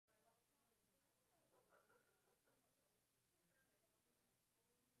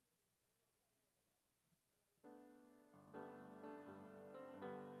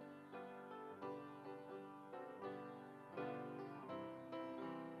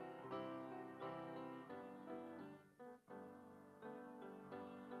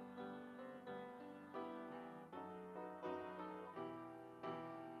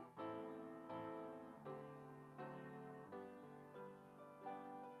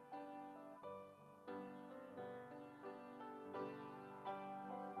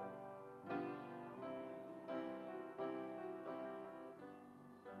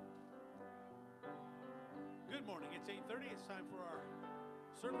morning. It's 8:30. It's time for our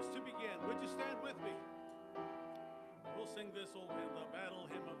service to begin. Would you stand with me? We'll sing this old hymn, the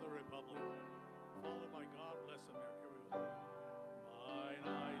Battle Hymn of the Republic, followed by God Bless America. Here we go. Mine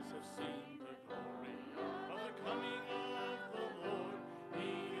eyes have seen the glory of the coming of the Lord.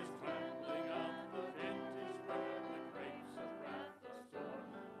 He is trampling out the vintage where the grapes of wrath are stored.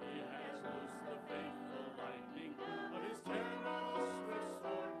 He has loosed the faithful lightning of his terror swift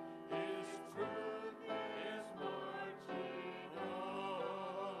sword. His truth is marching on.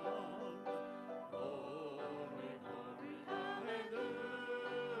 Glory, glory, hallelujah.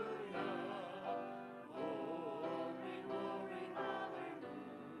 Glory, glory, hallelujah.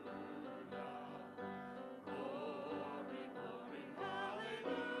 Glory, glory,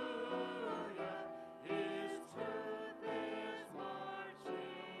 hallelujah. His truth is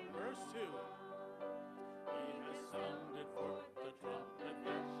marching. Verse 2. He has sounded forth the trumpet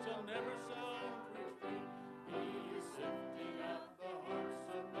that shall never sound retreat. He is sifting out the hearts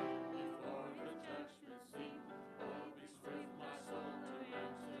of men before the judgment seat. Oh, be swift, my soul, to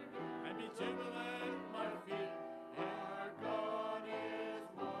answer, and be jubilant, my feet. Our God is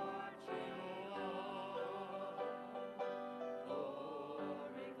marching on.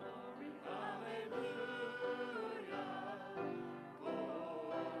 Glory, glory, hallelujah.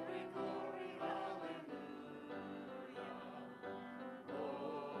 Glory, glory, hallelujah.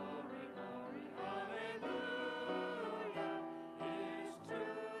 Glory, glory, hallelujah. His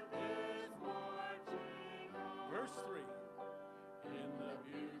truth is marching on. Verse 3. In the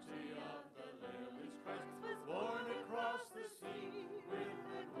beauty of the lilies, Christ was born across the sea, with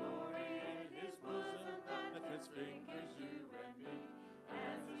the glory in his bosom that fits fingers, you and me.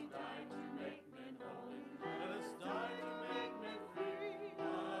 As he died to make men holy, let us die to make men free.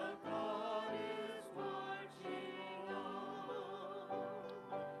 Our God is marching on.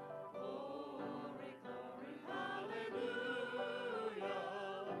 Glory, glory, hallelujah.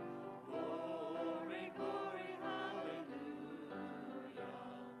 Glory, glory, hallelujah.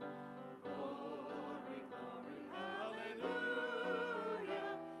 Glory, glory, hallelujah.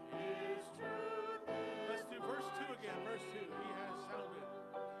 His truth is. Let's do verse 2 again. Verse 2.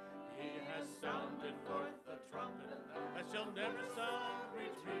 He has sounded forth the trumpet that shall never sound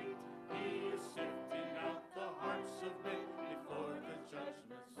retreat. He is sifting out the hearts of men before the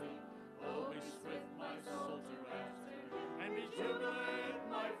judgment seat. Oh, be swift, my soul, to answer, and be jubilant,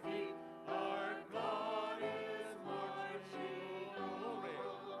 my feet. Our God is marching on.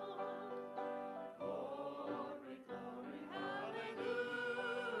 Glory, glory, hallelujah.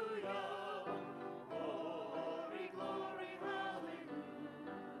 Glory, glory, hallelujah.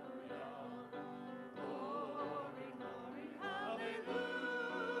 Glory, glory,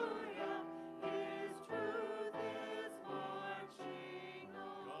 hallelujah. His truth is marching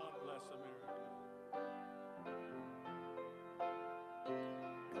on. God bless America.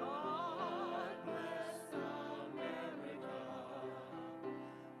 God bless America,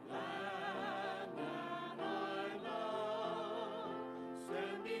 land that I love.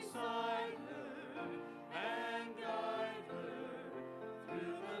 Stand beside her and guide her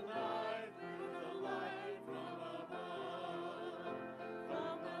through the night, through the light from above.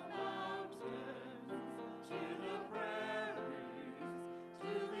 From the mountains to the prairies,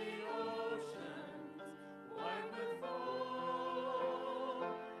 to the oceans wide with foam.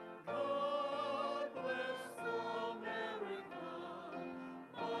 God bless America,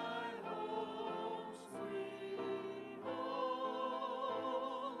 my home, sweet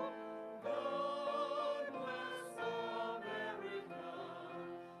home. God bless America,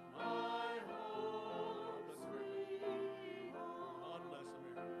 my home, sweet home. God bless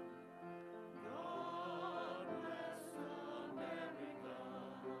America. God bless America,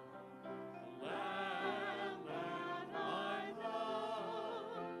 land that I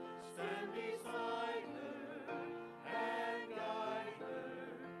love. Stand beside her and guide her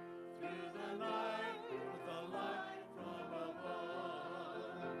through the night with the light from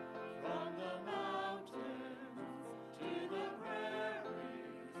above. From the mountains to the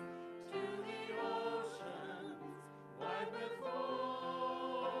prairies, to the oceans wide with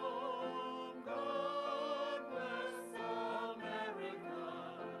foam. God bless America,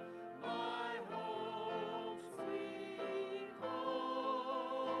 my home, sweet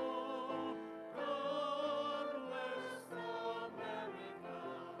home. God bless America,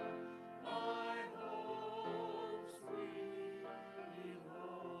 my home, sweet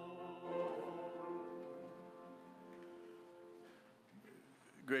home.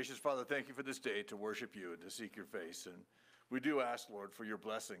 Gracious Father, thank you for this day to worship you and to seek your face. And we do ask, Lord, for your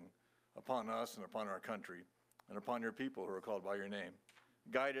blessing upon us and upon our country and upon your people who are called by your name.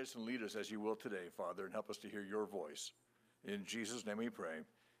 Guide us and lead us as you will today, Father, and help us to hear your voice. In Jesus' name we pray.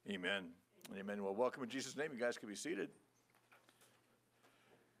 Amen. And amen. Well, welcome in Jesus' name. You guys can be seated.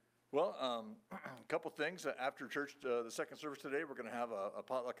 Well, a couple things. After church, the second service today, we're going to have a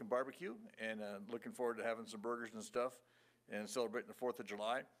potluck and barbecue, and looking forward to having some burgers and stuff and celebrating the 4th of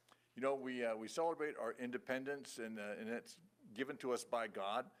July. You know, we celebrate our independence, and it's given to us by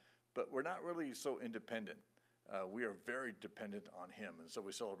God, but we're not really so independent. We are very dependent on him, and so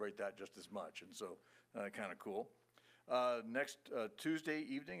we celebrate that just as much, and so kind of cool. Next Tuesday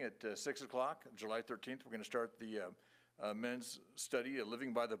evening at 6 o'clock, July 13th, we're going to start the men's study,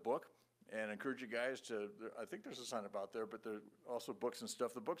 Living by the Book, and I encourage you guys to, I think there's a sign up out there, but there are also books and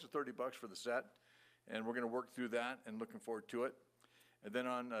stuff. The books are $30 for the set, and we're going to work through that and looking forward to it. And then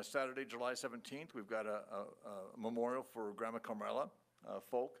on Saturday, July 17th, we've got a memorial for Grandma Carmela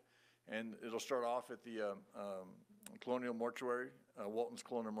Folk, and it'll start off at the Colonial Mortuary, Walton's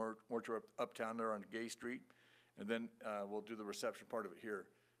Colonial Mortuary uptown there on Gay Street, and then we'll do the reception part of it here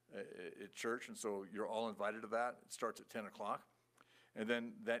at church, and so you're all invited to that. It starts at 10 o'clock. And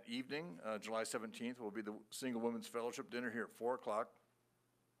then that evening, July 17th, will be the Single Women's Fellowship dinner here at 4 o'clock,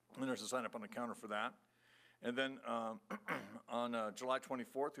 and there's a sign up on the counter for that. And then on July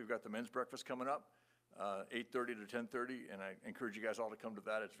 24th, we've got the men's breakfast coming up, 8:30 to 10:30, and I encourage you guys all to come to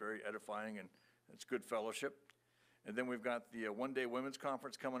that. It's very edifying, and it's good fellowship. And then we've got the one-day women's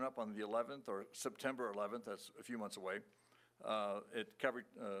conference coming up on the 11th, or September 11th, that's a few months away, at Calvary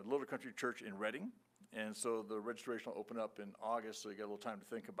Little Country Church in Reading. And so the registration will open up in August, so you got a little time to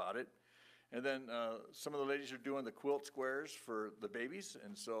think about it. And then some of the ladies are doing the quilt squares for the babies,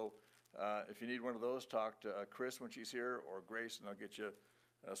 and so if you need one of those, talk to Chris when she's here, or Grace, and I'll get you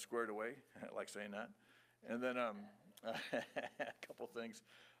squared away. I like saying that. And then a couple things.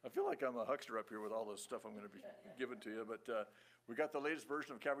 I feel like I'm a huckster up here with all this stuff I'm going to be giving to you, but we got the latest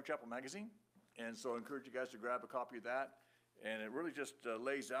version of Calvary Chapel magazine, and so I encourage you guys to grab a copy of that. And it really just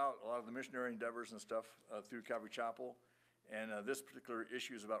lays out a lot of the missionary endeavors and stuff through Calvary Chapel. And this particular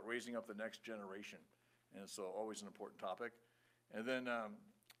issue is about raising up the next generation, and so always an important topic. And then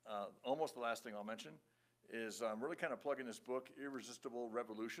almost the last thing I'll mention is I'm really kind of plugging this book, Irresistible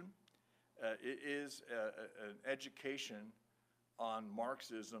Revolution. It is an education on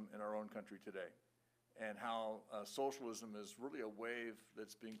Marxism in our own country today, and how socialism is really a wave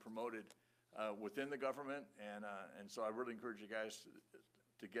that's being promoted within the government, and so I really encourage you guys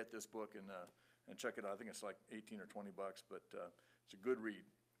to get this book and check it out. I think it's like 18 or 20 bucks, but it's a good read.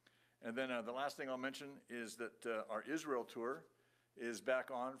 And then the last thing I'll mention is that our Israel tour is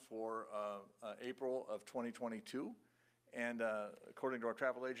back on for April of 2022. And according to our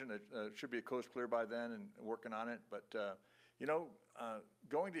travel agent, it should be a coast clear by then and working on it. But, you know,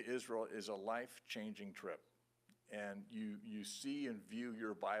 going to Israel is a life-changing trip. And you see and view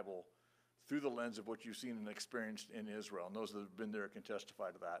your Bible through the lens of what you've seen and experienced in Israel. And those that have been there can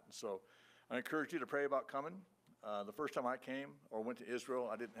testify to that. And so I encourage you to pray about coming. The first time I came or went to Israel,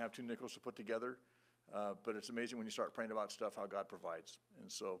 I didn't have 2 nickels to put together. But it's amazing when you start praying about stuff, how God provides. And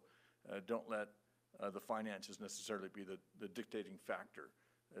so don't let the finances necessarily be the dictating factor.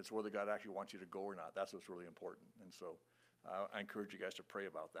 It's whether God actually wants you to go or not. That's what's really important. And so I encourage you guys to pray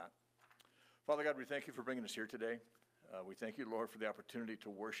about that. Father God, we thank you for bringing us here today. We thank you, Lord, for the opportunity to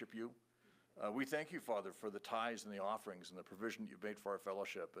worship you. We thank you, Father, for the tithes and the offerings and the provision you've made for our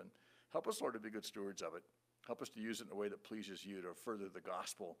fellowship. And help us, Lord, to be good stewards of it. Help us to use it in a way that pleases you, to further the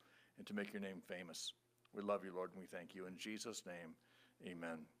gospel and to make your name famous. We love you, Lord, and we thank you. In Jesus' name,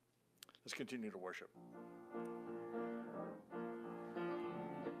 amen. Let's continue to worship.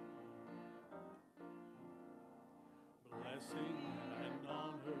 Blessing and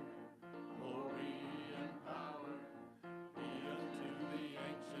honor, glory and power be unto the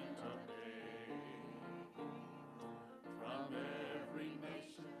Ancient of Days. From every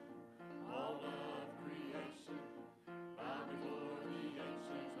nation, all of creation, bow before the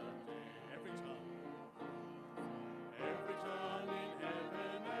Ancient of Days. Every tongue in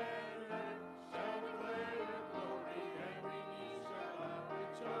heaven and earth shall declare your glory. Every knee shall bow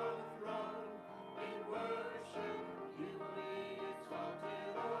at your throne in worship. You be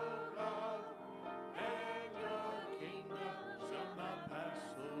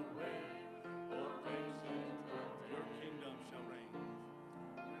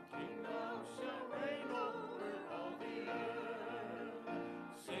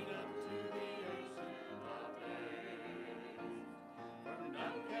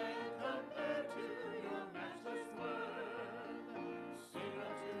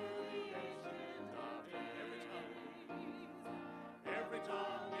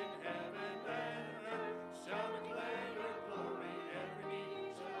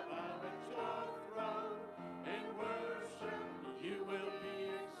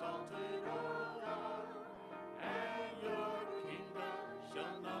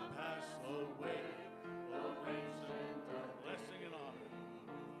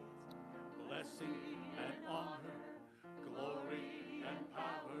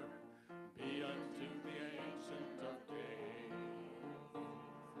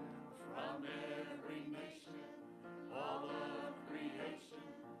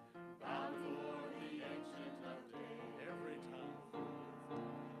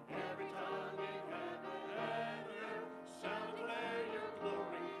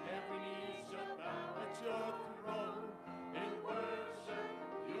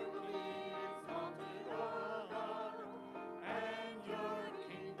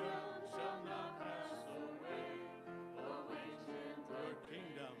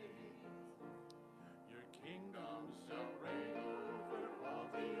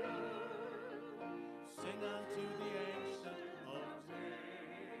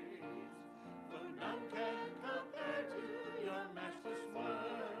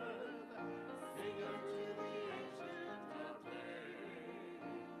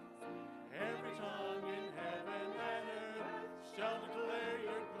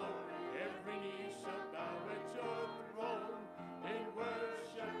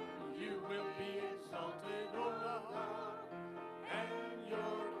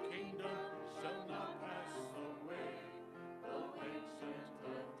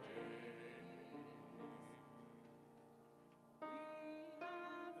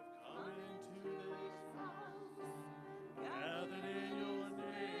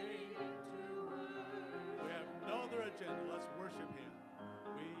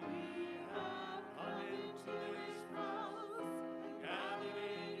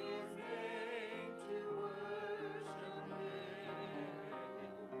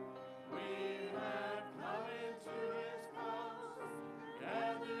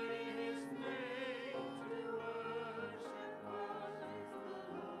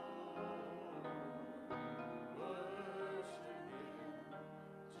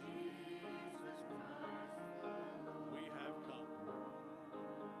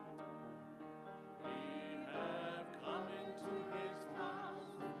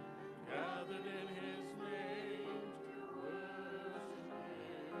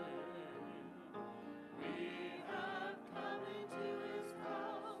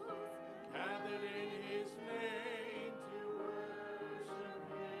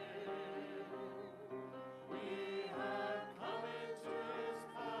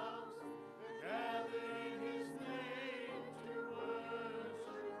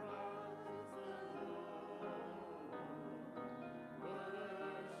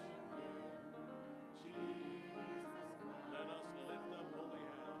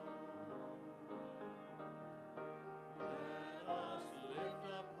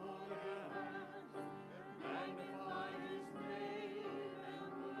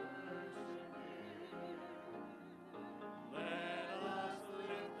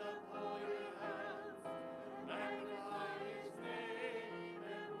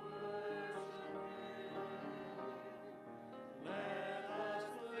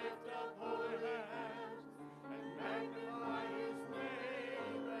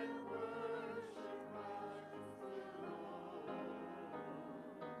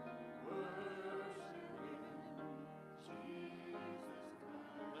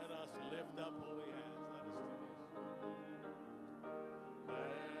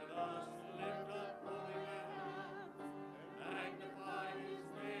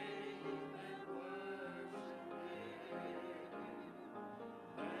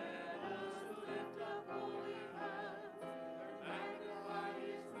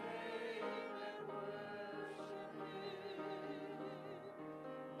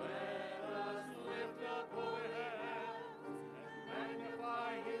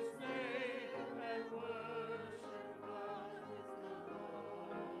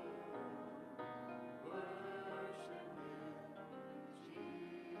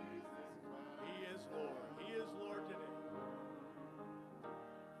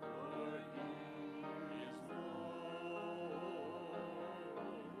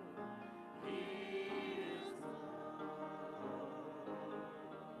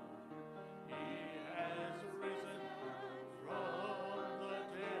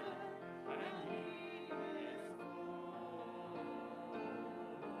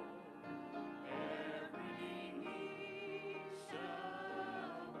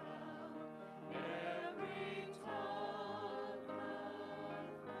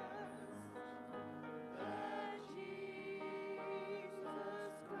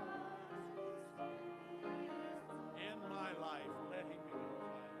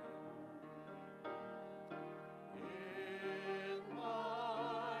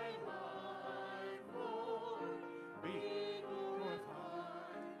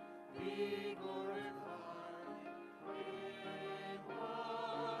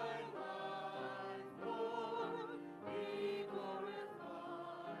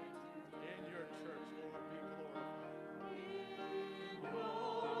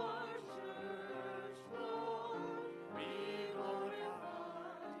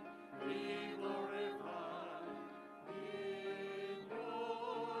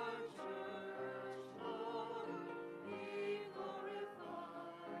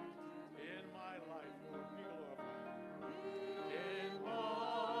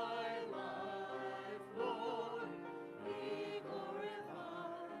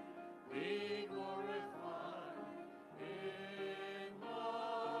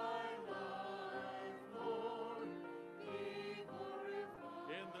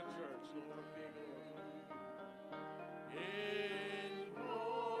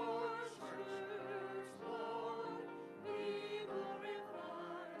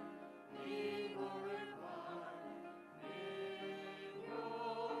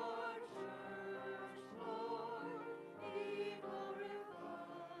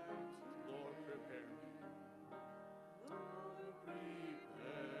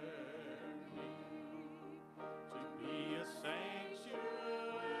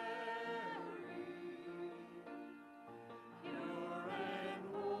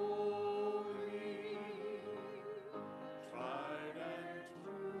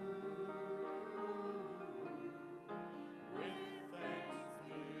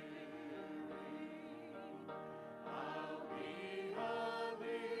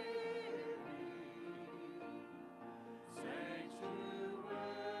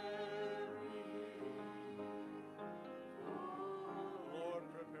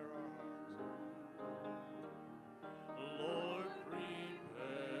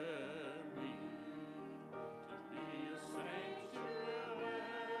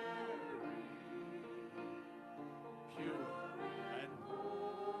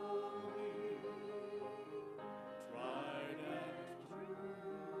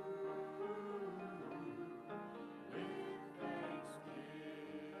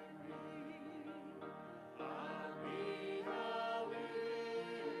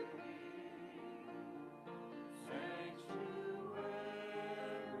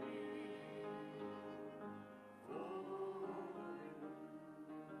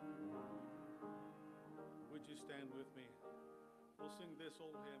sing this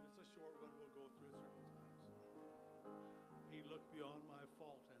old hymn. It's a short one. We'll go through it several times. He looked beyond my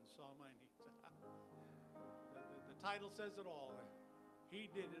fault and saw my needs. The title says it all. He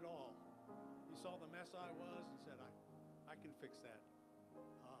did it all. He saw the mess I was and said, I can fix that.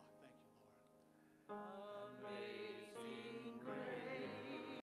 Ah, thank you, Lord. Amazing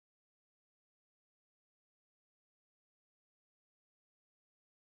grace.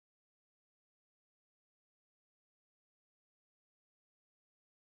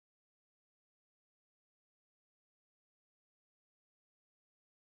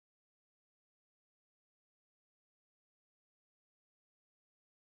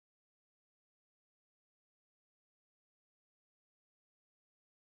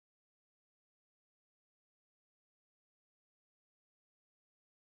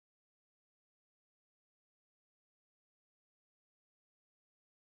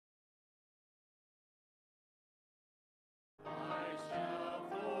 I shall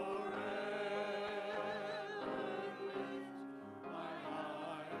forever lift my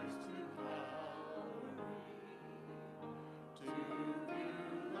eyes to Calvary, to view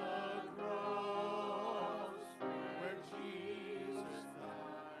the cross where Jesus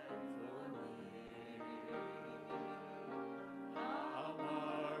died for me. How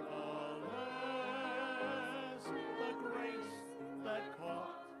marvelous the grace that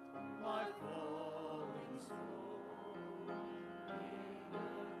caught my falling soul.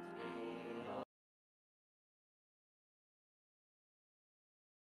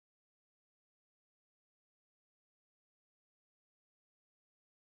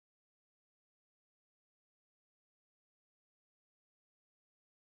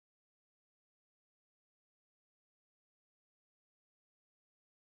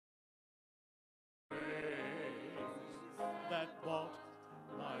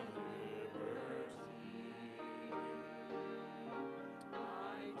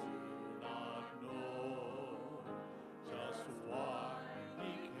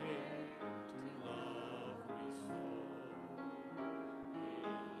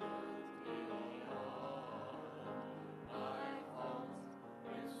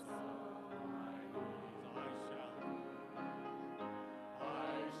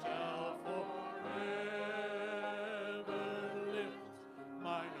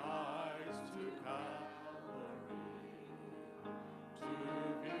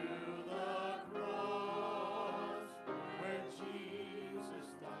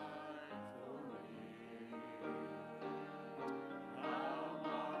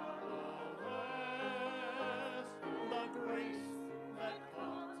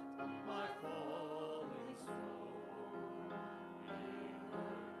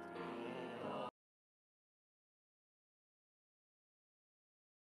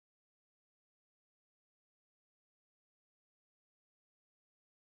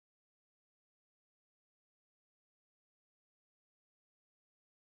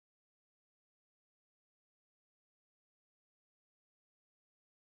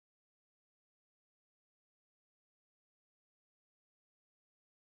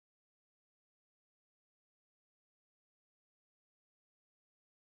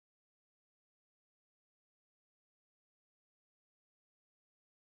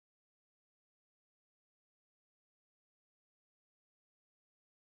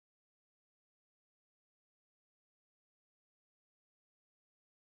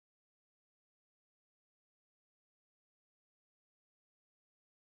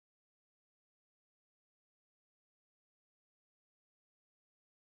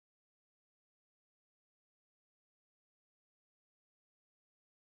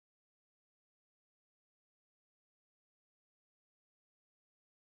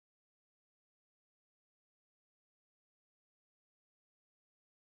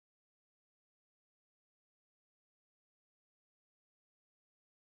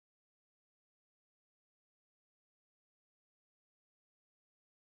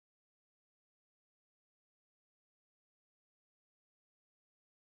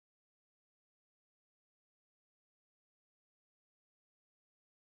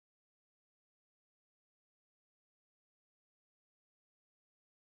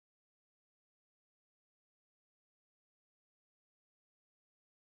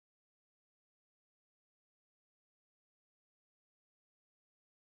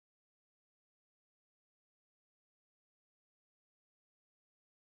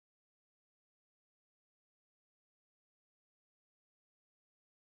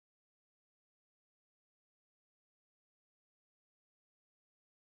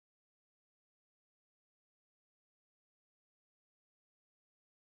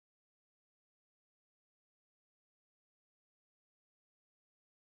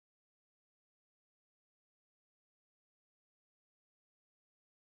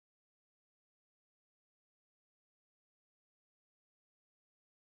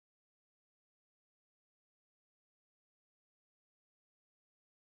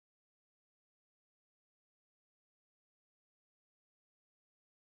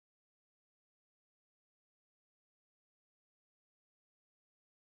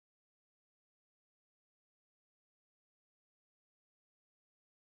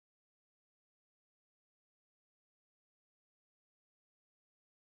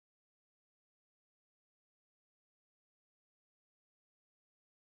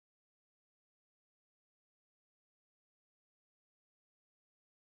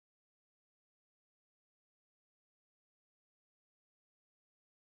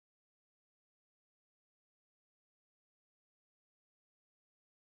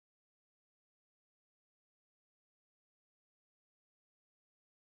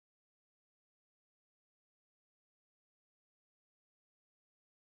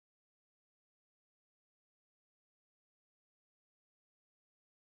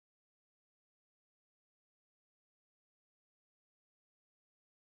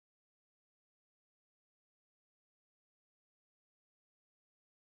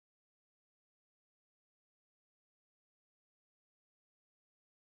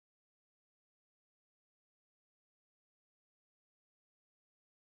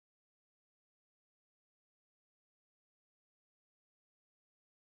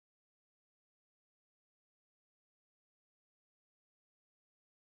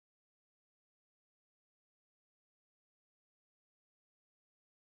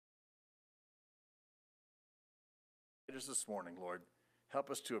 us this morning, Lord. Help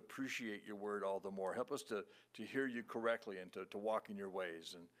us to appreciate your word all the more. Help us to hear you correctly and to walk in your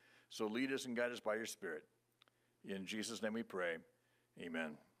ways. And so lead us and guide us by your Spirit. In Jesus' name we pray.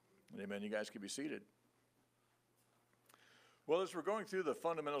 Amen. And amen. You guys can be seated. Well, as we're going through the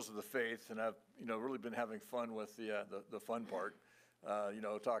fundamentals of the faith, and I've really been having fun with the fun part,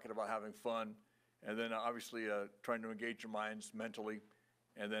 talking about having fun, and then obviously trying to engage your minds mentally,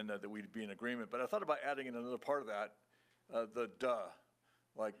 and then that we'd be in agreement. But I thought about adding in another part of that, the duh.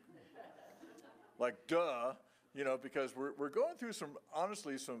 Like duh, because we're going through some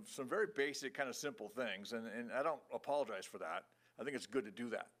very basic kind of simple things, and I don't apologize for that. I think it's good to do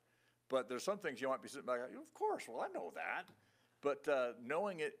that. But there's some things you might be sitting back, of course, well, I know that. But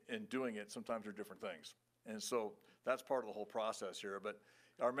knowing it and doing it sometimes are different things. And so that's part of the whole process here. But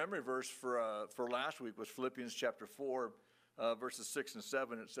our memory verse for last week was Philippians chapter 4, verses 6 and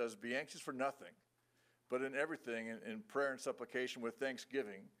 7. It says, "Be anxious for nothing, but in everything, in prayer and supplication with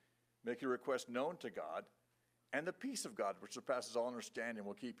thanksgiving, make your request known to God, and the peace of God, which surpasses all understanding,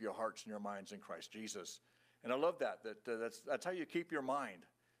 will keep your hearts and your minds in Christ Jesus." And I love that's how you keep your mind,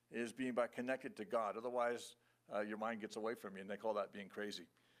 is being by connected to God. Otherwise, your mind gets away from you, and they call that being crazy.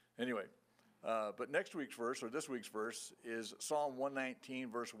 Anyway, but this week's verse, is Psalm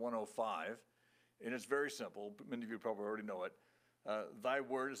 119, verse 105, and it's very simple. Many of you probably already know it. "Thy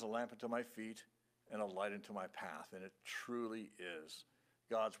word is a lamp unto my feet, and a light unto my path." And it truly is.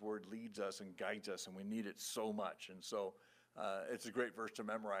 God's word leads us and guides us, and we need it so much. And so it's a great verse to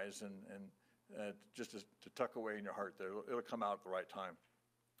memorize and just to tuck away in your heart there. It'll come out at the right time.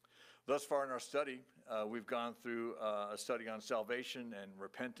 Thus far in our study, we've gone through a study on salvation and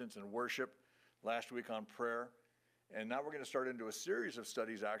repentance and worship, last week on prayer, and now we're going to start into a series of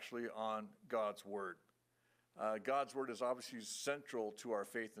studies actually on God's word. God's word is obviously central to our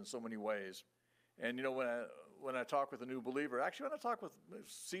faith in so many ways. And when I talk with a new believer, actually when I talk with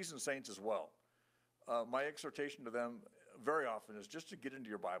seasoned saints as well, my exhortation to them very often is just to get into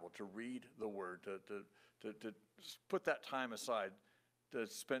your Bible, to read the word, to put that time aside, to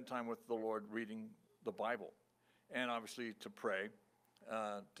spend time with the Lord reading the Bible, and obviously to pray,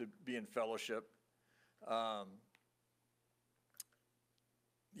 to be in fellowship. To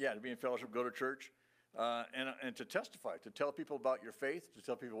be in fellowship, go to church, and to testify, to tell people about your faith, to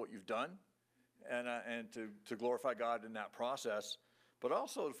tell people what you've done, and to glorify God in that process, but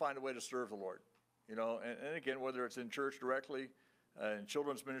also to find a way to serve the Lord. And again, whether it's in church directly, in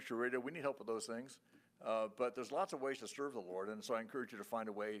children's ministry, radio, we need help with those things. But there's lots of ways to serve the Lord, and so I encourage you to find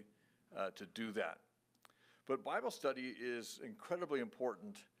a way to do that. But Bible study is incredibly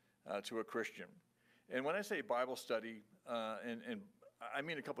important to a Christian. And when I say Bible study, and I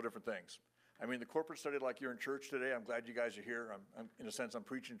mean a couple different things. I mean the corporate study like you're in church today. I'm glad you guys are here. I'm in a sense, I'm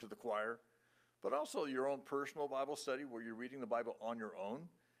preaching to the choir. But also your own personal Bible study where you're reading the Bible on your own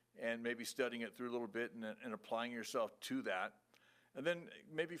and maybe studying it through a little bit and applying yourself to that. And then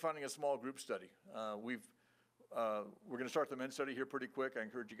maybe finding a small group study. We're going to start the men's study here pretty quick. I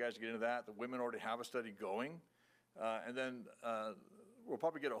encourage you guys to get into that. The women already have a study going. And then we'll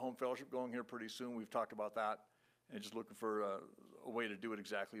probably get a home fellowship going here pretty soon. We've talked about that and just looking for a way to do it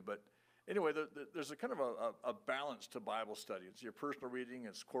exactly. But anyway, there's a kind of a balance to Bible study. It's your personal reading,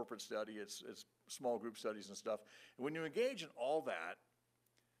 it's corporate study, it's small group studies and stuff. And when you engage in all that,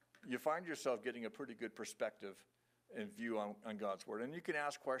 you find yourself getting a pretty good perspective and view on God's word. And you can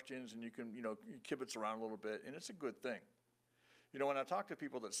ask questions and you can, you kibitz around a little bit, and it's a good thing. When I talk to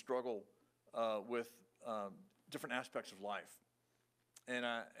people that struggle with different aspects of life, and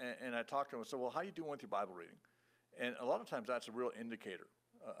I talk to them and say, well, how are you doing with your Bible reading? And a lot of times that's a real indicator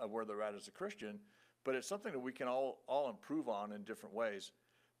of where they're at as a Christian, but it's something that we can all improve on in different ways.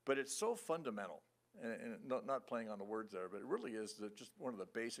 But it's so fundamental, and not playing on the words there, but it really is just one of the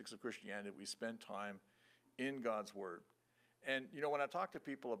basics of Christianity. We spend time in God's word. And when I talk to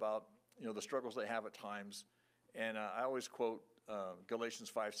people about the struggles they have at times, and I always quote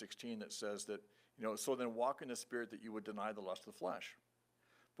Galatians 5:16 that says that so then walk in the Spirit that you would deny the lust of the flesh.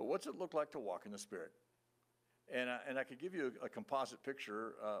 But what's it look like to walk in the Spirit? And I could give you a composite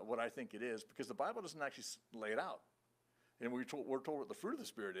picture what I think it is, because the Bible doesn't actually lay it out. And we're told what the fruit of the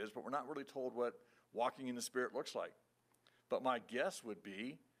Spirit is, but we're not really told what walking in the Spirit looks like. But my guess would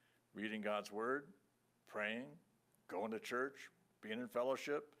be reading God's word, praying, going to church, being in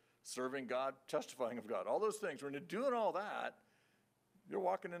fellowship, serving God, testifying of God. All those things. When you're doing all that, you're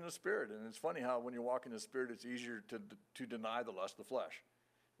walking in the Spirit. And it's funny how when you walk in the Spirit, it's easier to deny the lust of the flesh.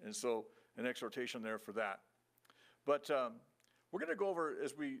 And so an exhortation there for that. But we're going to go over,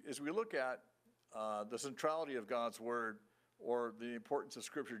 as we look at the centrality of God's word, or the importance of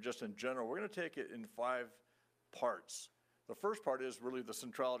Scripture just in general, we're going to take it in 5 parts. The first part is really the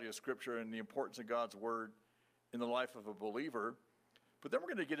centrality of Scripture and the importance of God's Word in the life of a believer. But then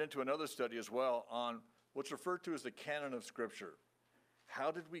we're going to get into another study as well on what's referred to as the canon of Scripture.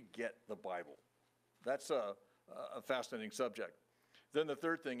 How did we get the Bible? That's a fascinating subject. Then the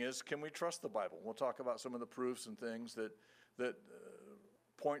third thing is, can we trust the Bible? We'll talk about some of the proofs and things that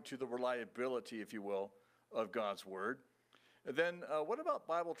point to the reliability, if you will, of God's Word. And then what about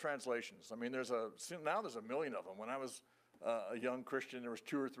Bible translations? I mean, now there's a million of them. When I was a young Christian, there was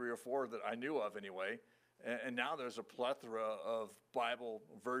 2 or 3 or 4 that I knew of anyway. And now there's a plethora of Bible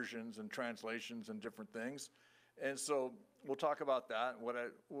versions and translations and different things. And so we'll talk about that,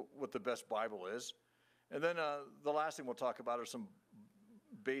 what the best Bible is. And then the last thing we'll talk about are some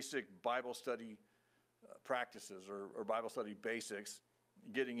basic Bible study practices or Bible study basics,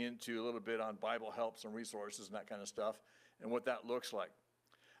 getting into a little bit on Bible helps and resources and that kind of stuff and what that looks like.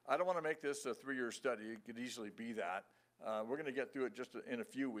 I don't want to make this a 3-year study. It could easily be that. We're going to get through it just in a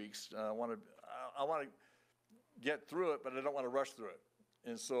few weeks. I want to get through it, but I don't want to rush through it.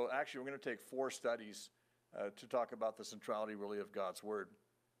 And so actually we're going to take 4 studies to talk about the centrality really of God's Word.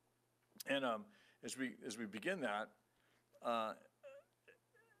 And as we begin that,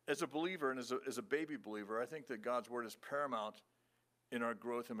 as a believer and as a baby believer, I think that God's Word is paramount in our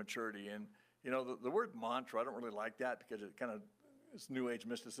growth and maturity. And, you know, the word mantra, I don't really like that because it kind of, it's New Age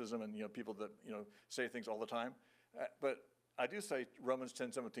mysticism and, you know, people that, you know, say things all the time. But I do say Romans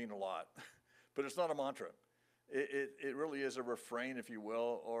 10:17 a lot, but it's not a mantra. It really is a refrain, if you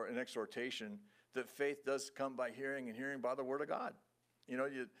will, or an exhortation that faith does come by hearing and hearing by the Word of God. You know,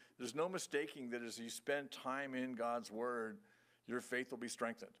 there's no mistaking that as you spend time in God's Word, your faith will be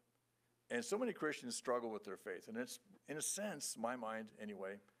strengthened. And so many Christians struggle with their faith. And it's, in a sense, my mind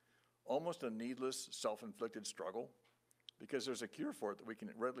anyway, almost a needless, self-inflicted struggle because there's a cure for it that we can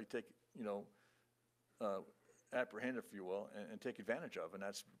readily take, you know, apprehend, if you will, and take advantage of. And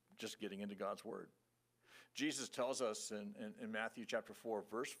that's just getting into God's Word. Jesus tells us in Matthew chapter 4,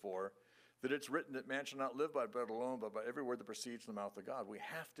 verse 4, that it's written that man shall not live by bread alone, but by every word that proceeds from the mouth of God. We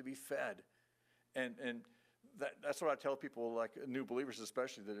have to be fed. And that's what I tell people, like new believers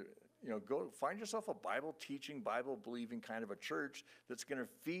especially, that, you know, go find yourself a Bible-teaching, Bible-believing kind of a church that's going to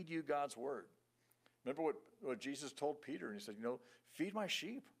feed you God's Word. Remember what Jesus told Peter, and he said, you know, feed my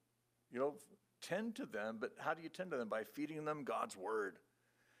sheep. You know, tend to them, but how do you tend to them? By feeding them God's Word.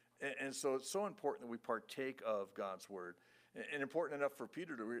 And so it's so important that we partake of God's Word. And important enough for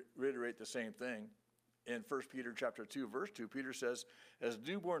Peter to reiterate the same thing. In 1 Peter chapter 2, verse 2, Peter says, as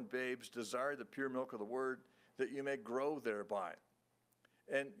newborn babes desire the pure milk of the Word, that you may grow thereby.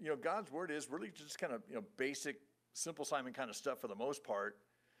 And, you know, God's Word is really just kind of, you know, basic, Simple Simon kind of stuff for the most part,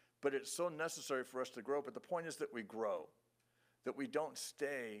 but it's so necessary for us to grow. But the point is that we grow, that we don't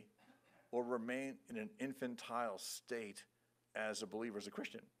stay or remain in an infantile state as a believer, as a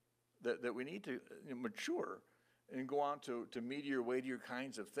Christian, that we need to, you know, mature and go on to meatier, weightier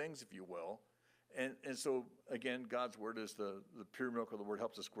kinds of things, if you will. And so, again, God's Word is the pure milk of the Word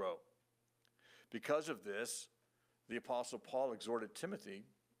helps us grow. Because of this, the Apostle Paul exhorted Timothy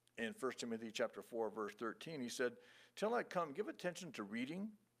in 1 Timothy chapter 4, verse 13. He said, till I come, give attention to reading,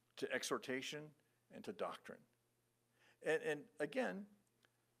 to exhortation, and to doctrine. And again,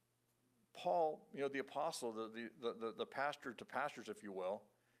 Paul, you know, the apostle, the pastor to pastors, if you will,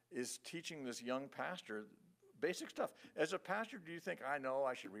 is teaching this young pastor basic stuff. As a pastor, do you think I know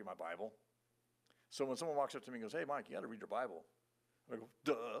I should read my Bible? So when someone walks up to me and goes, hey, Mike, you got to read your Bible. I go,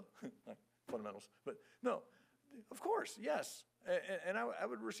 duh, fundamentals. But no, of course, yes. And I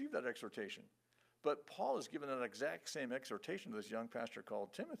would receive that exhortation. But Paul is given that exact same exhortation to this young pastor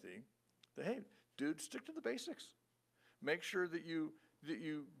called Timothy, that, hey, dude, stick to the basics. Make sure that you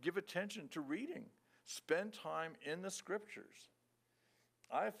give attention to reading. Spend time in the Scriptures.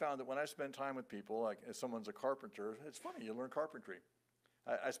 I have found that when I spend time with people, like if someone's a carpenter, it's funny, you learn carpentry.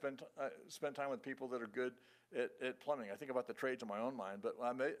 I spend time with people that are good at plumbing. I think about the trades in my own mind, but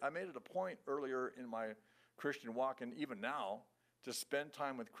I made it a point earlier in my Christian walk, and even now, to spend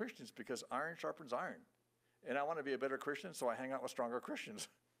time with Christians because iron sharpens iron. And I want to be a better Christian, so I hang out with stronger Christians.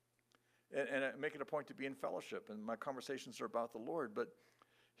 and I make it a point to be in fellowship, and my conversations are about the Lord. But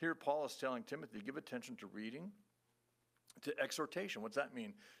here Paul is telling Timothy, give attention to reading, to exhortation. What's that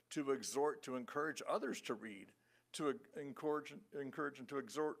mean? To exhort, to encourage others to read, to encourage and to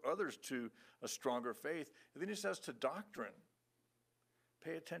exhort others to a stronger faith. And then he says to doctrine.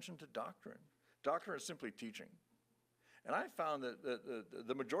 Pay attention to doctrine. Doctrine is simply teaching. And I found that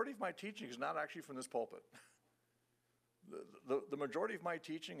the majority of my teaching is not actually from this pulpit. The majority of my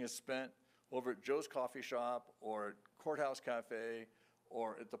teaching is spent over at Joe's Coffee Shop or at Courthouse Cafe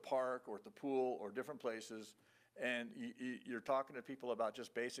or at the park or at the pool or different places. And you're talking to people about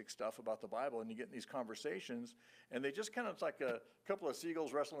just basic stuff about the Bible, and you get in these conversations, and they just kind of, it's like a couple of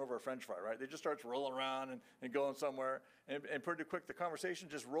seagulls wrestling over a French fry, right? They just starts rolling around and going somewhere, and pretty quick the conversation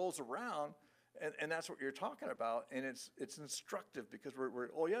just rolls around, and that's what you're talking about, and it's instructive because we're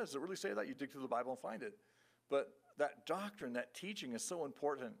oh yeah, does it really say that? You dig through the Bible and find it. But that doctrine, that teaching is so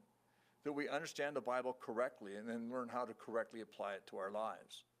important that we understand the Bible correctly and then learn how to correctly apply it to our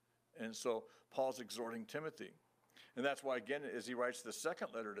lives. And so Paul's exhorting Timothy. And that's why, again, as he writes the second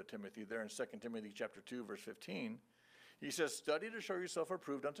letter to Timothy there in 2 Timothy chapter 2, verse 15, he says, study to show yourself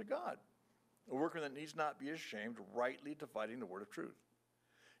approved unto God, a workman that needs not be ashamed, rightly dividing the word of truth.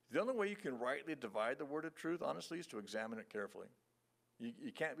 The only way you can rightly divide the word of truth, honestly, is to examine it carefully.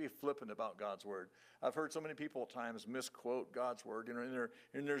 You can't be flippant about God's word. I've heard so many people at times misquote God's word,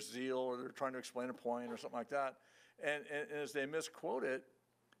 in their zeal, or they're trying to explain a point or something like that. And as they misquote it,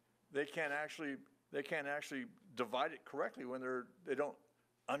 they can't actually divide it correctly when they don't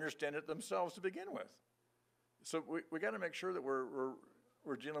understand it themselves to begin with. So we got to make sure that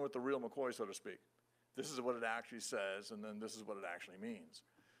we're dealing with the real McCoy, so to speak. This is what it actually says, and then this is what it actually means.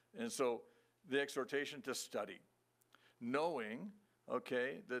 And so the exhortation to study, knowing,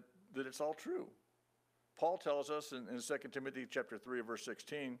 okay, that it's all true. Paul tells us in 2 Timothy chapter 3, verse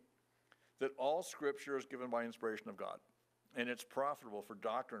 16, that all Scripture is given by inspiration of God, and it's profitable for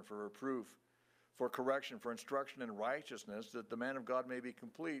doctrine, for reproof, for correction, for instruction in righteousness, that the man of God may be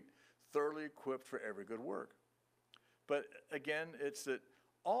complete, thoroughly equipped for every good work. But again, it's that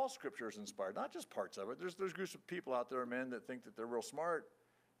all Scripture is inspired, not just parts of it. There's groups of people out there, men, that think that they're real smart,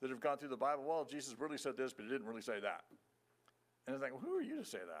 that have gone through the Bible. Well, Jesus really said this, but he didn't really say that. And it's like, well, who are you to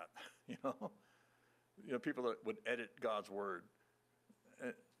say that? You know, people that would edit God's word.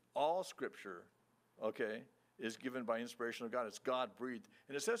 All Scripture, okay, is given by inspiration of God. It's God-breathed.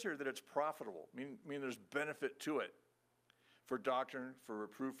 And it says here that it's profitable, meaning there's benefit to it, for doctrine, for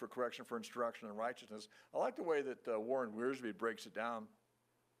reproof, for correction, for instruction in righteousness. I like the way that Warren Wiersbe breaks it down.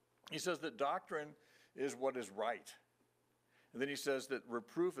 He says that doctrine is what is right. And then he says that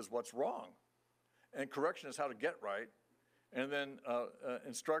reproof is what's wrong. And correction is how to get right. And then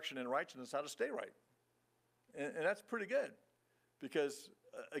instruction in righteousness is how to stay right. And that's pretty good. Because,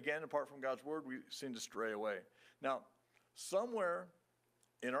 again, apart from God's word, we seem to stray away. Now, somewhere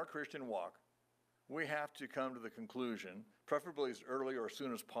in our Christian walk, we have to come to the conclusion, preferably as early or as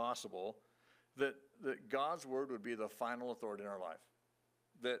soon as possible, that God's word would be the final authority in our life.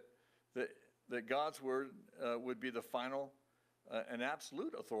 That God's word would be the final and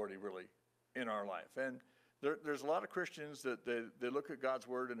absolute authority, really, in our life. And there's a lot of Christians that they look at God's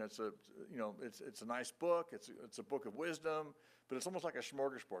word, and it's a nice book, it's a book of wisdom, but it's almost like a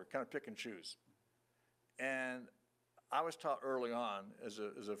smorgasbord, kind of pick and choose. And I was taught early on as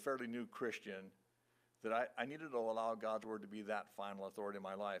a fairly new Christian that I needed to allow God's word to be that final authority in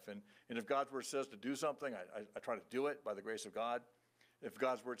my life. And if God's word says to do something, I try to do it by the grace of God. If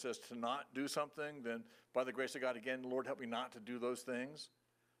God's word says to not do something, then by the grace of God, again, Lord, help me not to do those things.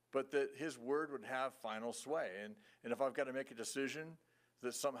 But that his word would have final sway. And if I've got to make a decision,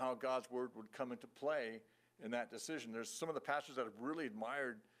 that somehow God's word would come into play in that decision. There's some of the pastors that I've really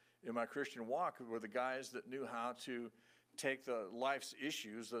admired in my Christian walk were the guys that knew how to take the life's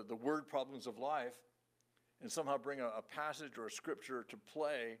issues, the word problems of life, and somehow bring a passage or a scripture to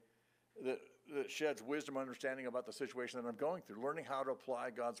play that sheds wisdom and understanding about the situation that I'm going through, learning how to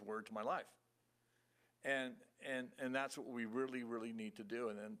apply God's word to my life. And that's what we really, really need to do,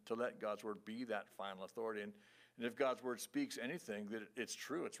 and then to let God's word be that final authority. And if God's word speaks anything, that it's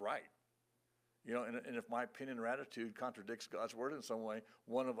true, it's right. You know, and if my opinion or attitude contradicts God's word in some way,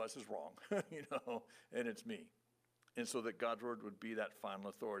 one of us is wrong, and it's me. And so that God's word would be that final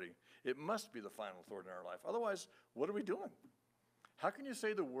authority. It must be the final authority in our life. Otherwise, what are we doing? How can you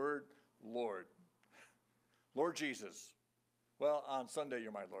say the word Lord? Lord Jesus. Well, on Sunday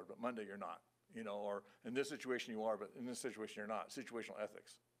you're my Lord, but Monday you're not. Or in this situation you are, but in this situation you're not. Situational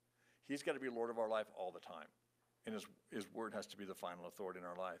ethics. He's got to be Lord of our life all the time. And his word has to be the final authority in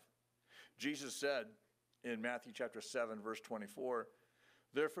our life. Jesus said in Matthew chapter 7, verse 24,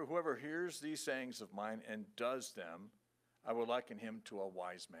 therefore whoever hears these sayings of mine and does them, I will liken him to a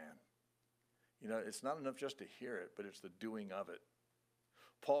wise man. It's not enough just to hear it, but it's the doing of it.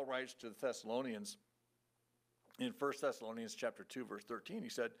 Paul writes to the Thessalonians in 1 Thessalonians chapter 2, verse 13, he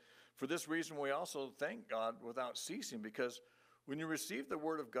said, for this reason we also thank God without ceasing, because when you received the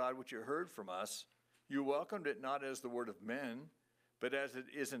word of God which you heard from us, you welcomed it not as the word of men, but as it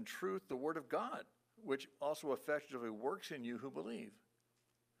is in truth the word of God, which also effectively works in you who believe.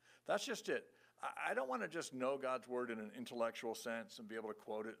 That's just it. I don't want to just know God's word in an intellectual sense and be able to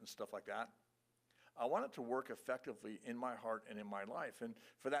quote it and stuff like that. I want it to work effectively in my heart and in my life. And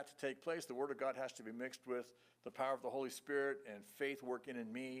for that to take place, the Word of God has to be mixed with the power of the Holy Spirit and faith working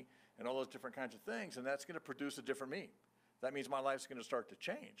in me and all those different kinds of things. And that's going to produce a different me. That means my life's going to start to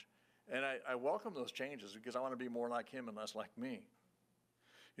change. And I welcome those changes because I want to be more like Him and less like me.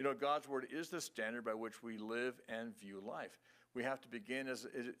 You know, God's Word is the standard by which we live and view life. We have to begin, as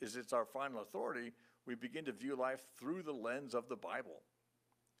it's our final authority, we begin to view life through the lens of the Bible.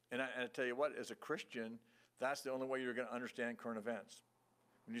 And I tell you what, as a Christian, that's the only way you're going to understand current events.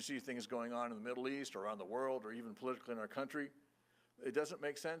 When you see things going on in the Middle East or around the world or even politically in our country, it doesn't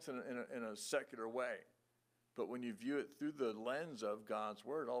make sense in a secular way. But when you view it through the lens of God's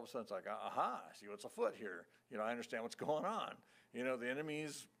Word, all of a sudden it's like, aha, I see what's afoot here. You know, I understand what's going on. You know, the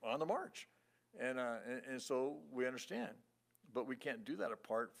enemy's on the march. And so we understand. But we can't do that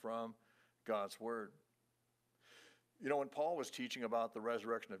apart from God's Word. You know, when Paul was teaching about the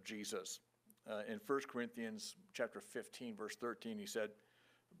resurrection of Jesus, in 1 Corinthians chapter 15, verse 13, he said,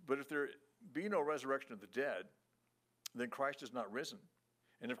 "But if there be no resurrection of the dead, then Christ is not risen.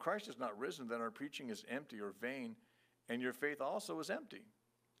 And if Christ is not risen, then our preaching is empty or vain, and your faith also is empty."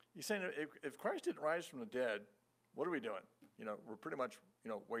 He's saying if Christ didn't rise from the dead, what are we doing? You know, we're pretty much,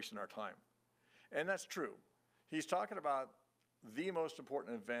 wasting our time. And that's true. He's talking about the most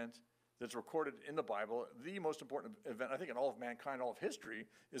important event that's recorded in the Bible, the most important event, I think, in all of mankind, all of history,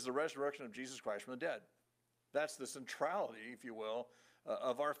 is the resurrection of Jesus Christ from the dead. That's the centrality, if you will,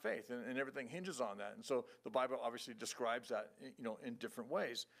 of our faith, and everything hinges on that. And so the Bible obviously describes that, in different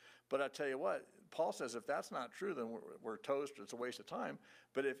ways. But I tell you what, Paul says if that's not true, then we're toast, it's a waste of time.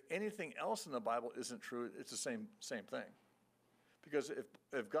 But if anything else in the Bible isn't true, it's the same thing. Because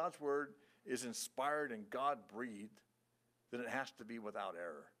if God's Word is inspired and God-breathed, then it has to be without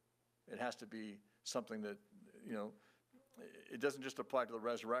error. It has to be something that, it doesn't just apply to the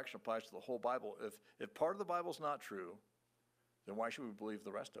resurrection, it applies to the whole Bible. If part of the Bible is not true, then why should we believe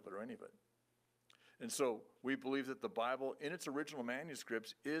the rest of it or any of it? And so we believe that the Bible, in its original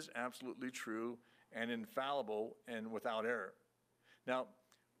manuscripts, is absolutely true and infallible and without error. Now,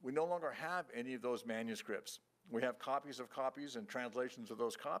 we no longer have any of those manuscripts. We have copies of copies and translations of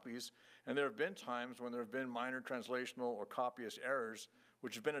those copies, and there have been times when there have been minor translational or copyist errors,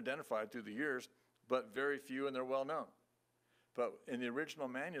 which have been identified through the years, but very few, and they're well known. But in the original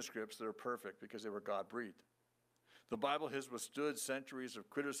manuscripts, they're perfect because they were God-breathed. The Bible has withstood centuries of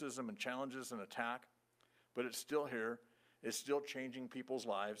criticism and challenges and attack, but it's still here. It's still changing people's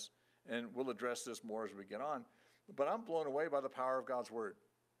lives, and we'll address this more as we get on. But I'm blown away by the power of God's Word.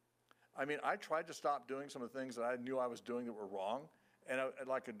 I mean, I tried to stop doing some of the things that I knew I was doing that were wrong, and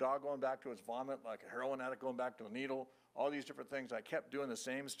like a dog going back to its vomit, like a heroin addict going back to a needle, all these different things. I kept doing the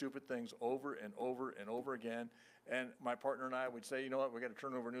same stupid things over and over and over again. And my partner and I would say, you know what, we got to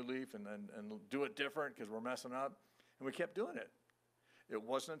turn over a new leaf and do it different because we're messing up. And we kept doing it. It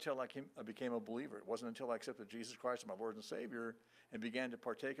wasn't until I became a believer. It wasn't until I accepted Jesus Christ as my Lord and Savior and began to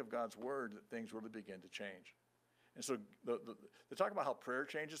partake of God's Word that things really began to change. And so they talk about how prayer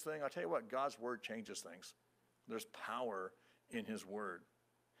changes things. I'll tell you what, God's Word changes things. There's power in His Word.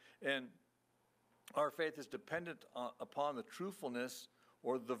 And our faith is dependent upon the truthfulness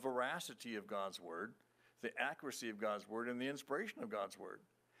or the veracity of God's Word, the accuracy of God's Word, and the inspiration of God's Word.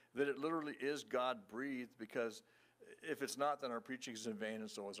 That it literally is God-breathed, because if it's not, then our preaching is in vain,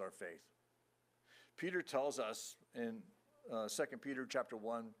 and so is our faith. Peter tells us in 2 Peter chapter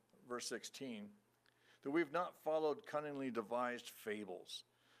 1, verse 16, that we've not followed cunningly devised fables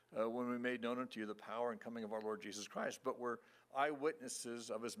when we made known unto you the power and coming of our Lord Jesus Christ, but we're eyewitnesses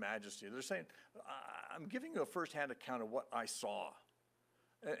of His majesty. They're saying, I'm giving you a first-hand account of what I saw.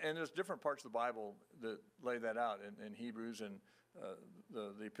 And there's different parts of the Bible that lay that out in Hebrews and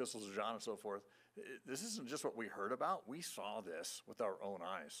the epistles of John and so forth. This isn't just what we heard about. We saw this with our own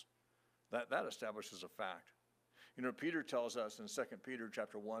eyes. That establishes a fact. You know, Peter tells us in 2 Peter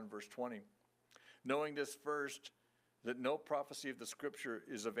chapter 1, verse 20, knowing this first, that no prophecy of the Scripture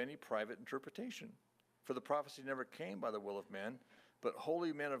is of any private interpretation. For the prophecy never came by the will of men, but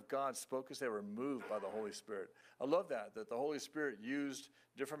holy men of God spoke as they were moved by the Holy Spirit. I love that the Holy Spirit used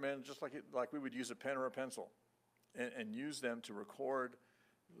different men just like we would use a pen or a pencil and use them to record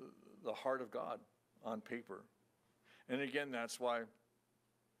the heart of God on paper. And again, that's why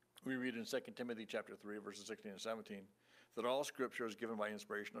we read in 2 Timothy chapter 3, verses 16 and 17, that all Scripture is given by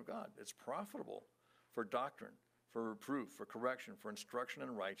inspiration of God. It's profitable for doctrine, for reproof, for correction, for instruction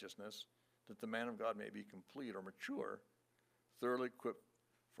in righteousness, that the man of God may be complete or mature, thoroughly equipped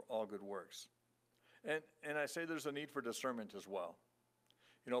for all good works. And I say there's a need for discernment as well.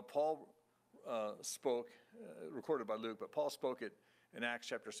 You know, Paul spoke, recorded by Luke, but Paul spoke it in Acts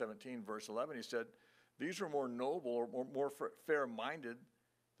chapter 17, verse 11, he said, these were more noble or more fair-minded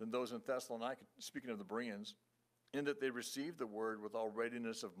than those in Thessalonica, speaking of the Bereans, in that they received the word with all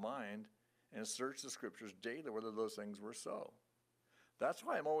readiness of mind and searched the scriptures daily whether those things were so. That's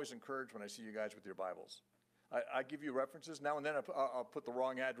why I'm always encouraged when I see you guys with your Bibles. I give you references. Now and then I'll put the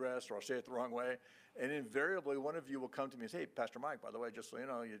wrong address or I'll say it the wrong way. And invariably, one of you will come to me and say, hey, Pastor Mike, by the way, just so you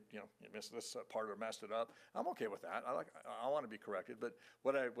know, you missed this part or messed it up. I'm okay with that. I want to be corrected. But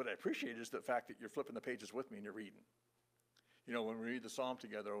what I appreciate is the fact that you're flipping the pages with me and you're reading. You know, when we read the Psalm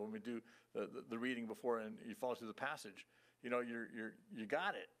together, or when we do the reading before and you follow through the passage, you know, you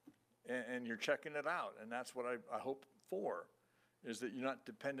got it. And you're checking it out. And that's what I hope for, is that you're not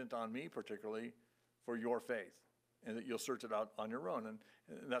dependent on me particularly for your faith, and that you'll search it out on your own. And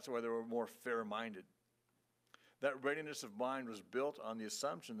that's why they were more fair-minded. That readiness of mind was built on the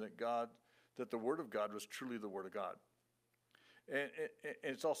assumption that the Word of God was truly the Word of God. And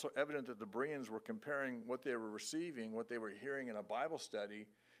it's also evident that the Bereans were comparing what they were receiving, what they were hearing in a Bible study,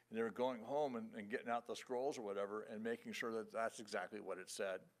 and they were going home and getting out the scrolls or whatever and making sure that that's exactly what it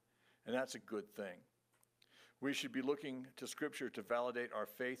said. And that's a good thing. We should be looking to Scripture to validate our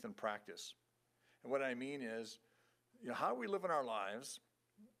faith and practice. And what I mean is, you know, how do we live in our lives,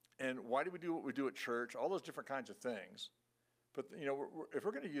 and why do we do what we do at church, all those different kinds of things. But, you know, if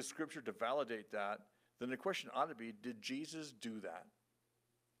we're going to use Scripture to validate that, then the question ought to be, did Jesus do that?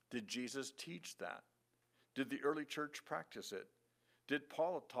 Did Jesus teach that? Did the early church practice it? Did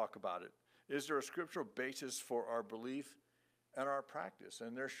Paul talk about it? Is there a scriptural basis for our belief and our practice?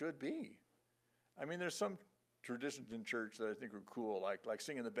 And there should be. I mean, there's some traditions in church that I think are cool, like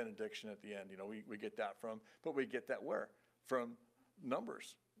singing the benediction at the end. You know, we get that from, but we get that where? From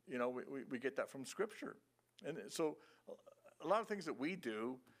Numbers. You know, we get that from Scripture. And so a lot of things that we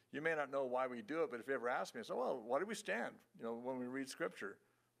do, you may not know why we do it, but if you ever ask me, I say, well, why do we stand, you know, when we read Scripture?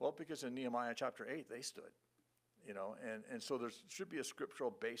 Well, because in Nehemiah chapter 8, they stood, you know, and so there should be a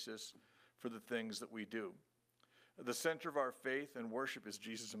scriptural basis for the things that we do. The center of our faith and worship is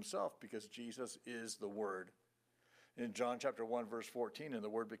Jesus himself, because Jesus is the Word. In John chapter 1, verse 14, and the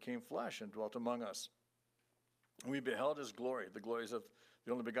Word became flesh and dwelt among us. And we beheld his glory, the glories of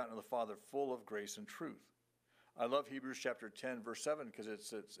the only begotten of the Father, full of grace and truth. I love Hebrews chapter 10, verse 7, because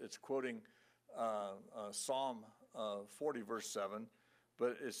it's quoting Psalm 40, verse 7.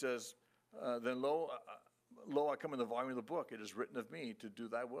 But it says, then lo, I come in the volume of the book. It is written of me to do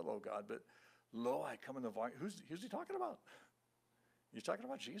thy will, O God. But lo, I come in the volume. Who's he talking about? He's talking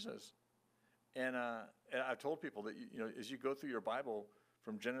about Jesus. And I've told people that, you know, as you go through your Bible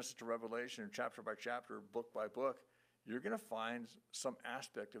from Genesis to Revelation, chapter by chapter, book by book, you're going to find some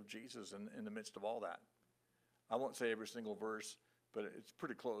aspect of Jesus in the midst of all that. I won't say every single verse, but it's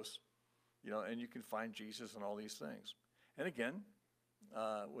pretty close, you know, and you can find Jesus in all these things. And again,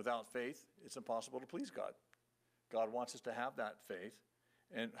 without faith, it's impossible to please God. God wants us to have that faith.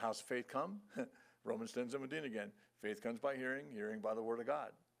 And how's faith come? Romans 10:17 again. Faith comes by hearing, hearing by the word of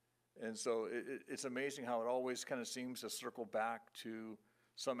God. And so it's amazing how it always kind of seems to circle back to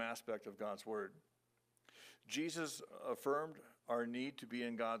some aspect of God's word. Jesus affirmed our need to be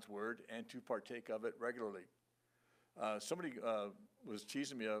in God's word and to partake of it regularly. Somebody was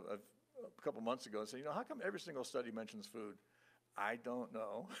teasing me a couple months ago and said, you know, how come every single study mentions food? I don't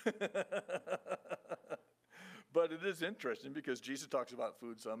know. But it is interesting because Jesus talks about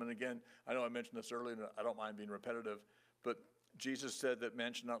food some. And again, I know I mentioned this earlier, and I don't mind being repetitive, but Jesus said that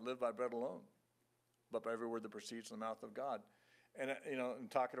man should not live by bread alone, but by every word that proceeds from the mouth of God. And, you know, in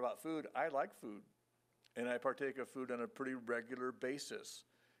talking about food, I like food. And I partake of food on a pretty regular basis.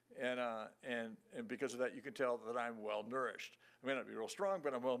 And because of that, you can tell that I'm well-nourished. I may not be real strong,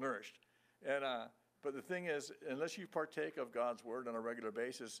 but I'm well-nourished. And but the thing is, unless you partake of God's word on a regular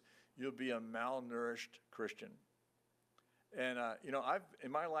basis, you'll be a malnourished Christian. And, you know,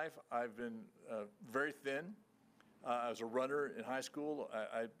 in my life, I've been very thin. As a runner in high school,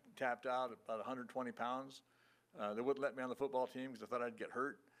 I tapped out about 120 pounds. They wouldn't let me on the football team because I thought I'd get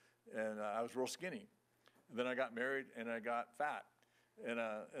hurt. And I was real skinny. And then I got married and I got fat. And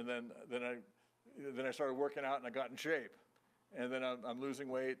then I started working out and I got in shape. And then I'm losing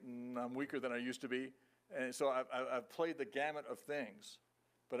weight and I'm weaker than I used to be. And so I've played the gamut of things.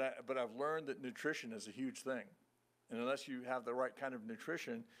 But I've learned that nutrition is a huge thing. And unless you have the right kind of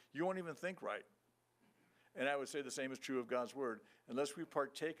nutrition, you won't even think right. And I would say the same is true of God's word. Unless we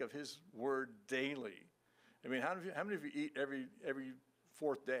partake of his word daily. I mean, how many of you eat every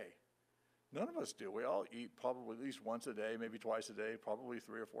fourth day? None of us do. We all eat probably at least once a day, maybe twice a day, probably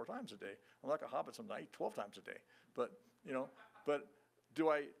 3 or 4 times a day. I'm like a hobbit sometimes. I eat 12 times a day. But, you know, do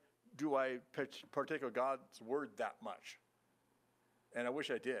I partake of God's word that much? And I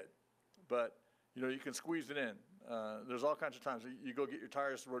wish I did. But, you know, you can squeeze it in. There's all kinds of times. You go get your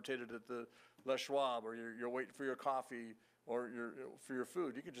tires rotated at the Les Schwab, or you're waiting for your coffee or for your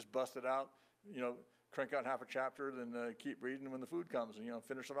food. You can just bust it out, you know, crank out half a chapter, then keep reading when the food comes and, you know,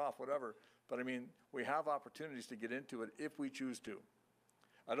 finish it off, whatever. But, I mean, we have opportunities to get into it if we choose to.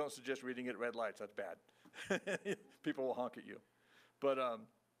 I don't suggest reading it at red lights. That's bad. People will honk at you.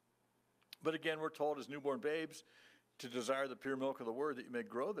 But again, we're told as newborn babes to desire the pure milk of the word that you may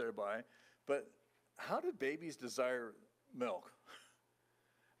grow thereby. But how do babies desire milk?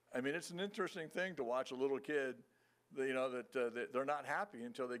 I mean, it's an interesting thing to watch a little kid, you know, that they're not happy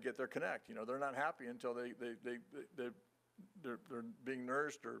until they get their connect. You know, they're not happy until they're being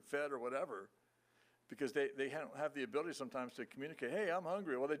nourished or fed or whatever, because they don't have the ability sometimes to communicate, hey, I'm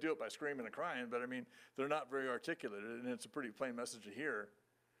hungry. Well, they do it by screaming and crying, but I mean, they're not very articulate, and it's a pretty plain message to hear.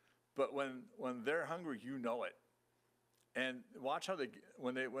 But when they're hungry, you know it. And watch how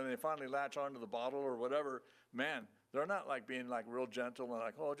when they finally latch onto the bottle or whatever, man, they're not like being like real gentle and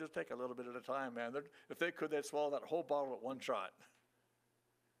like, oh, just take a little bit at a time, man. If they could, they'd swallow that whole bottle at one shot.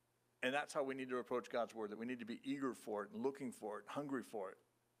 And that's how we need to approach God's word, that we need to be eager for it and looking for it, hungry for it.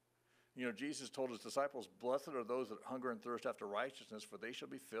 You know, Jesus told his disciples, blessed are those that hunger and thirst after righteousness, for they shall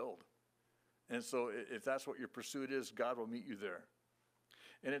be filled. And so if that's what your pursuit is, God will meet you there.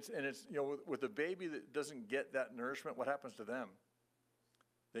 And it's you know, with a baby that doesn't get that nourishment, what happens to them?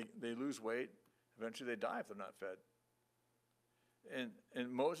 They lose weight. Eventually they die if they're not fed.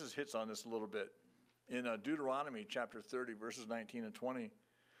 And Moses hits on this a little bit. In Deuteronomy chapter 30, verses 19 and 20,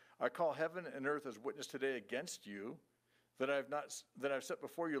 I call heaven and earth as witness today against you that I've set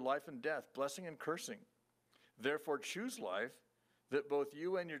before you life and death, blessing and cursing. Therefore choose life, that both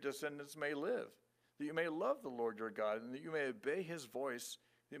you and your descendants may live, that you may love the Lord your God, and that you may obey his voice,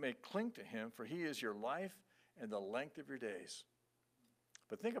 that you may cling to him, for he is your life and the length of your days.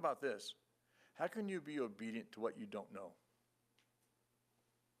 But think about this. How can you be obedient to what you don't know?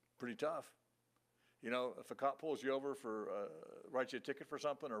 Pretty tough. You know, if a cop pulls you over for, writes you a ticket for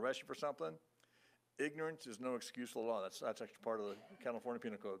something or arrests you for something, ignorance is no excuse for the law. That's actually part of the California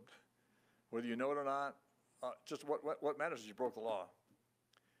Penal Code. Whether you know it or not, just what matters is you broke the law.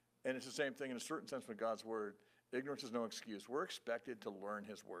 And it's the same thing in a certain sense with God's word. Ignorance is no excuse. We're expected to learn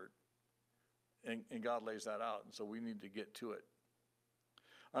his word. And God lays that out, and so we need to get to it.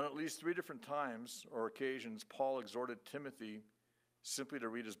 On at least 3 different times or occasions, Paul exhorted Timothy simply to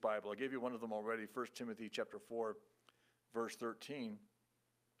read his Bible. I gave you one of them already, 1 Timothy chapter 4, verse 13.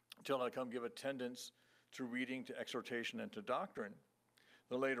 Until I come give attendance to reading, to exhortation, and to doctrine.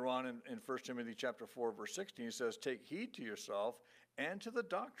 Then later on in 1 Timothy chapter 4, verse 16, he says, take heed to yourself and to the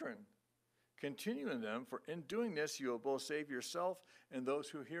doctrine. Continue in them, for in doing this you will both save yourself and those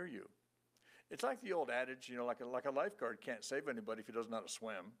who hear you. It's like the old adage, you know, like a lifeguard can't save anybody if he doesn't know how to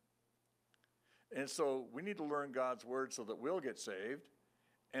swim. And so we need to learn God's word so that we'll get saved.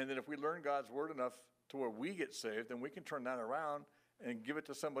 And then if we learn God's word enough to where we get saved, then we can turn that around and give it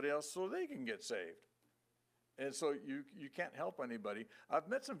to somebody else so they can get saved. And so you can't help anybody. I've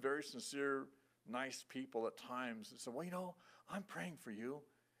met some very sincere, nice people at times that say, well, you know, I'm praying for you.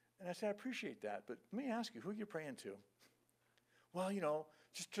 And I say, I appreciate that, but let me ask you, who are you praying to? Well, you know,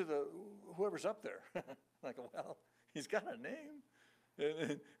 just to whoever's up there. Like, well, he's got a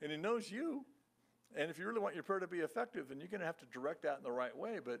name, and he knows you. And if you really want your prayer to be effective, then you're going to have to direct that in the right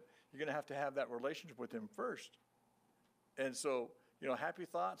way, but you're going to have that relationship with him first. And so, you know, happy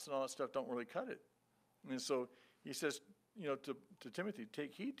thoughts and all that stuff don't really cut it. And so he says, you know, to Timothy,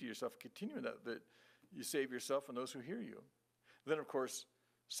 take heed to yourself, continue in that you save yourself and those who hear you. Then, of course,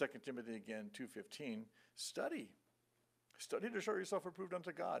 2 Timothy again, 2:15, study. Study to show yourself approved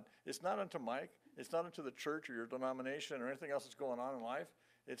unto God. It's not unto Mike. It's not unto the church or your denomination or anything else that's going on in life.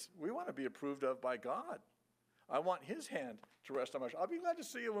 We want to be approved of by God. I want his hand to rest on my shoulder. I'll be glad to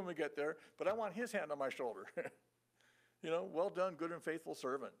see you when we get there, but I want his hand on my shoulder. You know, well done, good and faithful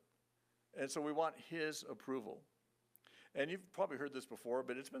servant. And so we want his approval. And you've probably heard this before,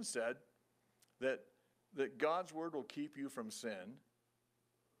 but it's been said that God's word will keep you from sin,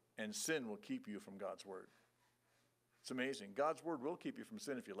 and sin will keep you from God's word. It's amazing. God's word will keep you from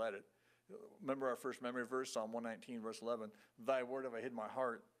sin if you let it. Remember our first memory verse, Psalm 119, verse 11, thy word have I hid in my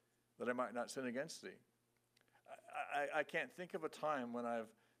heart, that I might not sin against thee. I can't think of a time when I've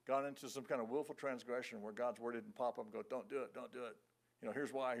gone into some kind of willful transgression where God's word didn't pop up and go, don't do it, don't do it. You know,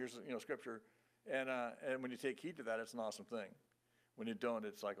 here's why, here's, you know, scripture. And when you take heed to that, it's an awesome thing. When you don't,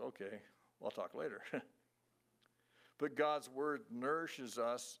 it's like, okay, well, I'll talk later. But God's word nourishes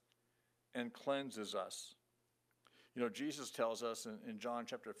us and cleanses us. You know, Jesus tells us in John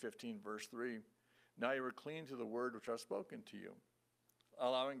chapter 15, verse 3, now you are clean through the word which I've spoken to you.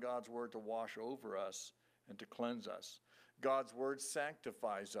 allowing God's word to wash over us and to cleanse us. God's word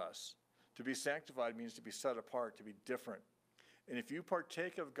sanctifies us. To be sanctified means to be set apart, to be different. And if you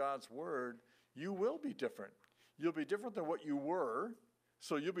partake of God's word, you will be different. You'll be different than what you were,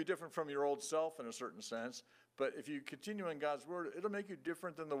 so you'll be different from your old self in a certain sense. But if you continue in God's word, it'll make you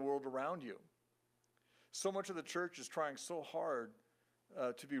different than the world around you. So much of the church is trying so hard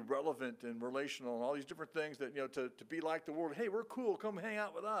to be relevant and relational and all these different things that, to be like the world. Hey, we're cool. Come hang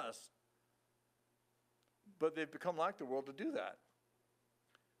out with us. But they've become like the world to do that.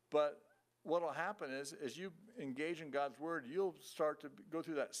 But what will happen is, as you engage in God's word, you'll start to go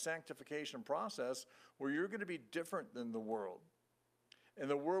through that sanctification process where you're going to be different than the world. And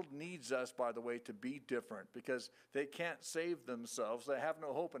the world needs us, by the way, to be different because they can't save themselves. They have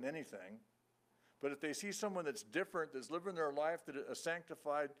no hope in anything. But if they see someone that's different, that's living their life, a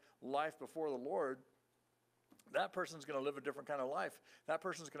sanctified life before the Lord, that person's going to live a different kind of life. That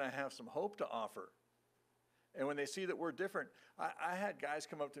person's going to have some hope to offer. And when they see that we're different, I had guys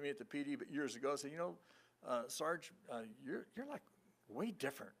come up to me at the PD years ago and say, Sarge, you're like way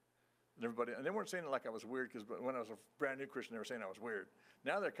different than everybody. And they weren't saying it like I was weird, because when I was a brand new Christian, they were saying I was weird.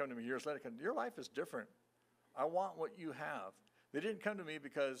 Now they're coming to me years later, your life is different. I want what you have. They didn't come to me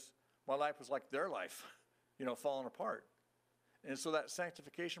because my life was like their life, falling apart. And so that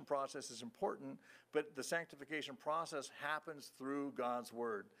sanctification process is important, but the sanctification process happens through God's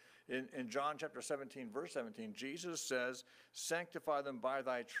word. In John chapter 17, verse 17, Jesus says, sanctify them by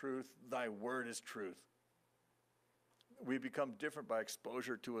thy truth, thy word is truth. We become different by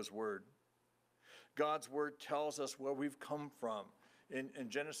exposure to his word. God's word tells us where we've come from. In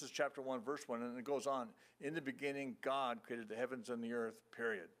Genesis chapter 1, verse 1, and it goes on, in the beginning, God created the heavens and the earth,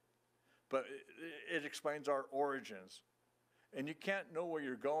 period. But it explains our origins. And you can't know where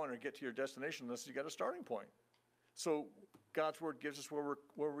you're going or get to your destination unless you got a starting point. So God's word gives us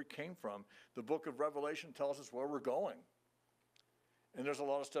where we came from. The book of Revelation tells us where we're going. And there's a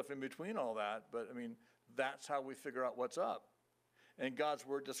lot of stuff in between all that, but that's how we figure out what's up. And God's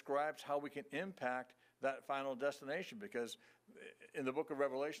word describes how we can impact that final destination, because in the book of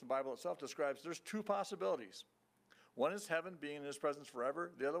Revelation, the Bible itself describes there's two possibilities. One is heaven, being in his presence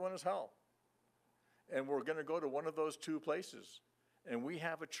forever. The other one is hell. And we're going to go to one of those two places. And we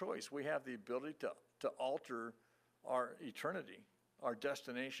have a choice. We have the ability to alter our eternity, our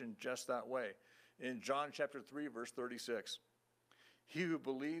destination, just that way. In John chapter 3, verse 36, he who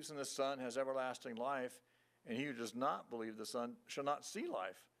believes in the Son has everlasting life, and he who does not believe the Son shall not see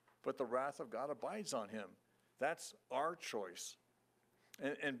life, but the wrath of God abides on him. That's our choice.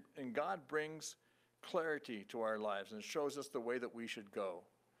 And God brings clarity to our lives and shows us the way that we should go.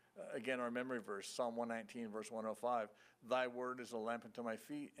 Again, our memory verse, Psalm 119, verse 105, thy word is a lamp unto my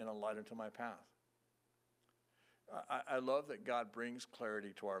feet and a light unto my path. I love that God brings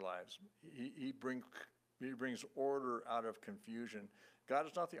clarity to our lives. He brings order out of confusion. God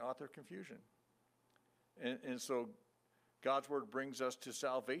is not the author of confusion. And so God's word brings us to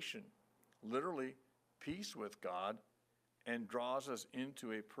salvation, literally peace with God, and draws us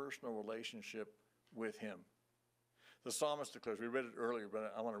into a personal relationship with him. The psalmist declares, we read it earlier,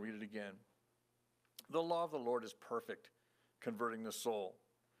 but I want to read it again. The law of the Lord is perfect, converting the soul.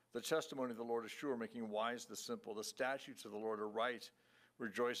 The testimony of the Lord is sure, making wise the simple. The statutes of the Lord are right,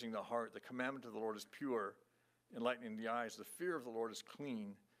 rejoicing the heart. The commandment of the Lord is pure, enlightening the eyes. The fear of the Lord is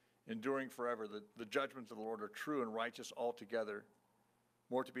clean, enduring forever. The judgments of the Lord are true and righteous altogether.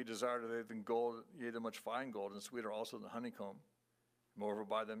 More to be desired are they than gold, yea, than much fine gold, and sweeter also than honeycomb. Moreover,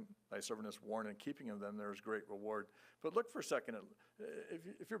 by them thy servant is warned, and keeping of them there is great reward. But look for a second.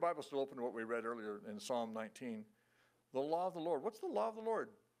 If your Bible's still open to what we read earlier in Psalm 19, the law of the Lord. What's the law of the Lord?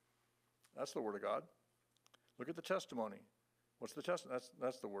 That's the word of God. Look at the testimony. What's the testimony?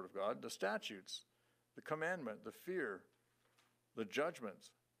 That's the word of God. The statutes, the commandment, the fear, the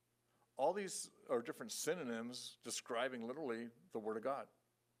judgments. All these are different synonyms describing literally the word of God.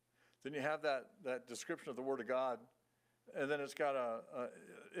 Then you have that description of the word of God, and then it's got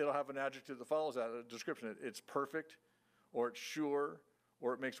it'll have an adjective that follows that, a description. It's perfect, or it's sure,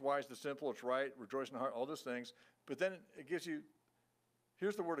 or it makes wise the simple, it's right, rejoice in the heart, all those things. But then it gives you,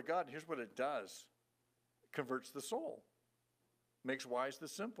 here's the word of God, and here's what it does. It converts the soul, makes wise the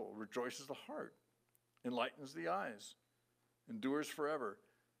simple, rejoices the heart, enlightens the eyes, endures forever,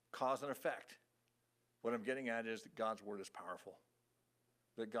 cause and effect. What I'm getting at is that God's word is powerful,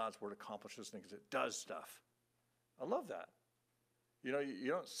 that God's word accomplishes things, it does stuff. I love that. You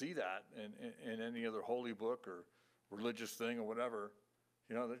don't see that in any other holy book or religious thing or whatever.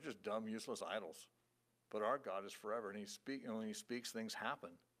 They're just dumb, useless idols. But our God is forever, and when he speaks, things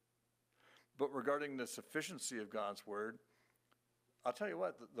happen. But regarding the sufficiency of God's word, I'll tell you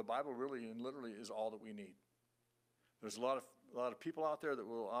what, the Bible really and literally is all that we need. There's a lot of people out there that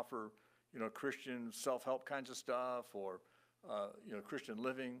will offer, Christian self-help kinds of stuff, or Christian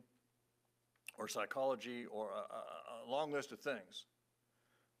living, or psychology, or a long list of things.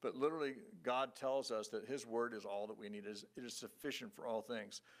 But literally, God tells us that his word is all that we need. It is sufficient for all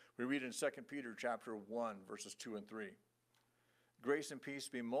things. We read in 2 Peter chapter 1, verses 2 and 3. Grace and peace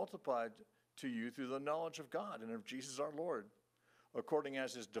be multiplied to you through the knowledge of God and of Jesus our Lord, according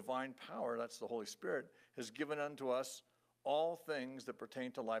as his divine power, that's the Holy Spirit, has given unto us all things that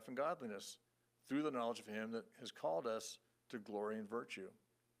pertain to life and godliness, through the knowledge of him that has called us to glory and virtue.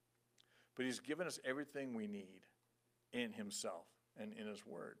 But he's given us everything we need in himself and in his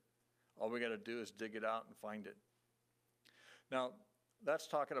word. All we got to do is dig it out and find it. Now, that's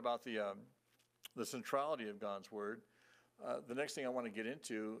talking about the centrality of God's word. The next thing I want to get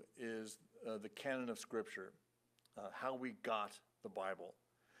into is the canon of Scripture, how we got the Bible.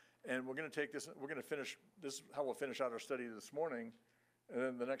 And we're going to take this, we're going to finish, this is how we'll finish out our study this morning. And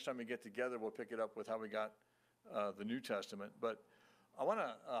then the next time we get together, we'll pick it up with how we got the New Testament. But I want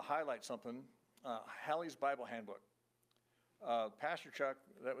to highlight something, Halley's Bible Handbook. Pastor Chuck,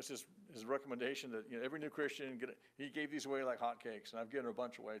 that was his recommendation that every new Christian, he gave these away like hotcakes. And I've given a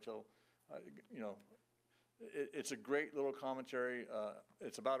bunch away till, it's a great little commentary.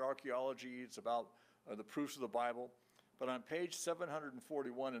 It's about archaeology. It's about the proofs of the Bible. But on page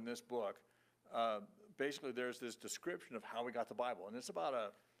 741 in this book, basically there's this description of how we got the Bible. And it's about a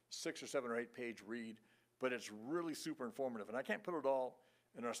 6 or 7 or 8 page read, but it's really super informative. And I can't put it all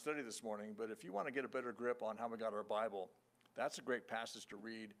in our study this morning, but if you want to get a better grip on how we got our Bible, that's a great passage to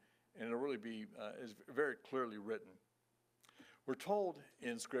read, and it'll really be is very clearly written. We're told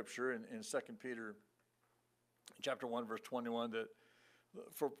in Scripture in 2 Peter chapter 1, verse 21, that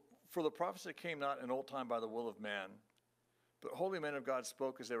for the prophets that came not in old time by the will of man, but holy men of God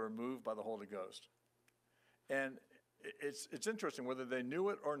spoke as they were moved by the Holy Ghost. And it's interesting, whether they knew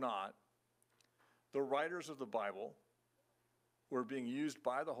it or not, the writers of the Bible were being used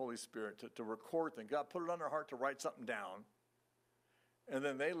by the Holy Spirit to record things. God put it on their heart to write something down. And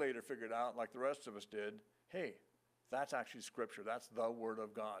then they later figured out, like the rest of us did, hey, that's actually Scripture. That's the Word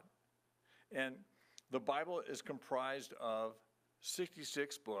of God. And the Bible is comprised of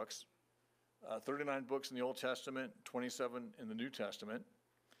 66 books, 39 books in the Old Testament, 27 in the New Testament,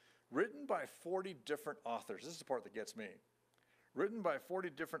 written by 40 different authors. This is the part that gets me. Written by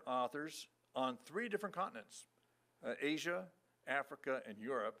 40 different authors on 3 different continents, Asia, Africa, and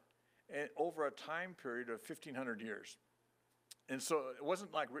Europe, and over a time period of 1,500 years. And so it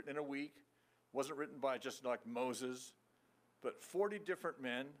wasn't like written in a week, wasn't written by just like Moses, but 40 different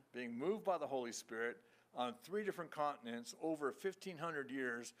men being moved by the Holy Spirit on 3 different continents over 1,500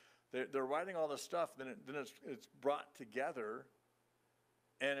 years. They're writing all this stuff, then it's brought together,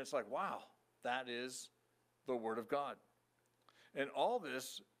 and it's like, wow, that is the Word of God. And all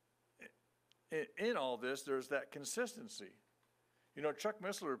this, in all this, there's that consistency. Chuck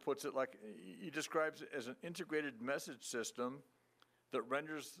Missler puts it like, he describes it as an integrated message system that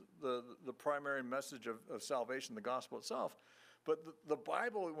renders the primary message of salvation, the gospel itself. But the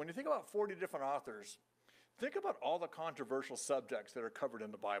Bible, when you think about 40 different authors, think about all the controversial subjects that are covered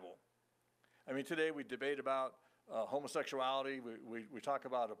in the Bible. I mean, today we debate about homosexuality, we talk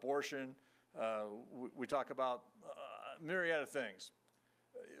about abortion, we talk about a myriad of things,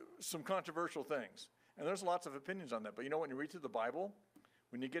 some controversial things. And there's lots of opinions on that. But when you read through the Bible,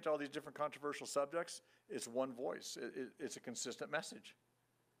 when you get to all these different controversial subjects, it's one voice. It's a consistent message.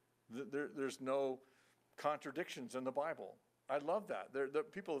 There's no contradictions in the Bible. I love that.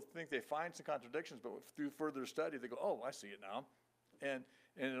 People think they find some contradictions, but through further study, they go, oh, I see it now. And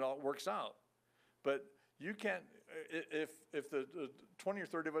it all works out. But you can't, if the 20 or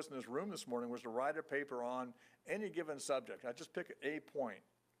 30 of us in this room this morning was to write a paper on any given subject, I just pick a point,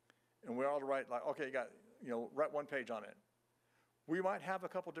 and we all to write like, okay, you got, write 1 page on it. We might have a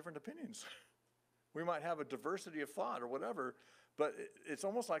couple different opinions. We might have a diversity of thought or whatever, but it's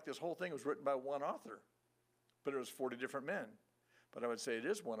almost like this whole thing was written by one author, but it was 40 different men. But I would say it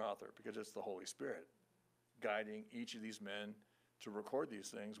is one author because it's the Holy Spirit guiding each of these men to record these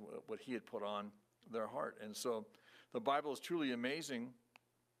things, what he had put on their heart. And so the Bible is truly amazing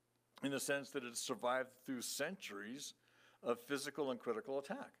in the sense that it's survived through centuries of physical and critical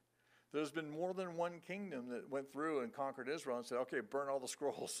attack. There's been more than one kingdom that went through and conquered Israel and said, okay, burn all the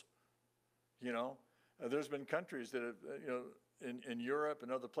scrolls. There's been countries that have, in Europe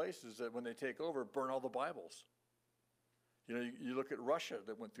and other places that when they take over, burn all the Bibles. You look at Russia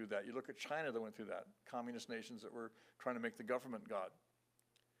that went through that. You look at China that went through that. Communist nations that were trying to make the government God.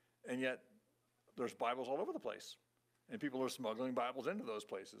 And yet, there's Bibles all over the place. And people are smuggling Bibles into those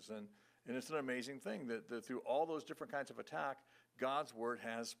places. And it's an amazing thing that through all those different kinds of attack, God's word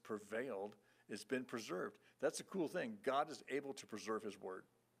has prevailed. It's been preserved. That's a cool thing. God is able to preserve his word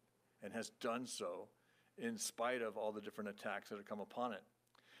and has done so in spite of all the different attacks that have come upon it.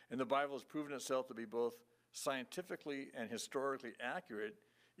 And the Bible has proven itself to be both scientifically and historically accurate,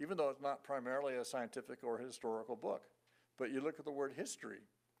 even though it's not primarily a scientific or historical book. But you look at the word history,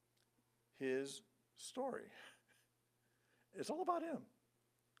 his story. It's all about him.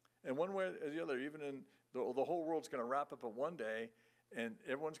 And one way or the other, even in the whole world's going to wrap up in one day, and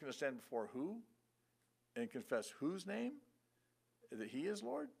everyone's going to stand before who and confess whose name, that he is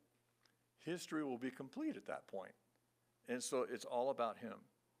Lord. History will be complete at that point. And so it's all about him.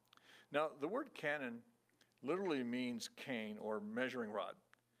 Now, the word canon literally means cane or measuring rod.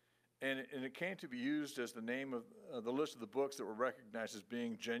 And it came to be used as the name of the list of the books that were recognized as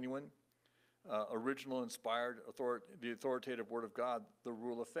being genuine, original, inspired, the authoritative word of God, the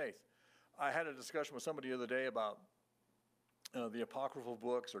rule of faith. I had a discussion with somebody the other day about the apocryphal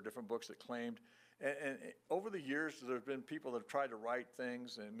books or different books that claimed. And over the years, there have been people that have tried to write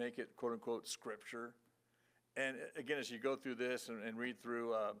things and make it, quote unquote, scripture. And again, as you go through this and read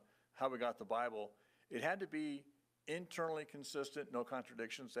through how we got the Bible, it had to be internally consistent, no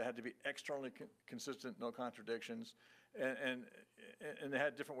contradictions. They had to be externally consistent, no contradictions. And they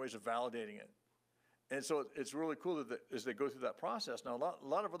had different ways of validating it. And so it's really cool that as they go through that process. Now, a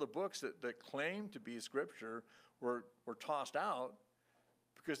lot of other books that claim to be scripture were tossed out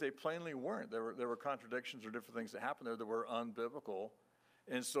because they plainly weren't. There were contradictions or different things that happened there that were unbiblical.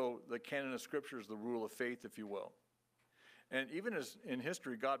 And so the canon of scripture is the rule of faith, if you will. And even as in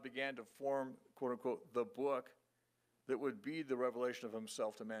history, God began to form, quote unquote, the book that would be the revelation of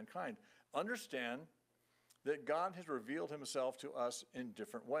himself to mankind. Understand that God has revealed himself to us in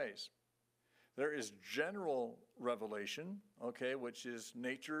different ways. There is general revelation, okay, which is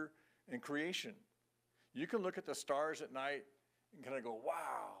nature and creation. You can look at the stars at night and kind of go,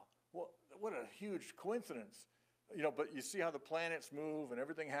 wow, what a huge coincidence. You know, but you see how the planets move and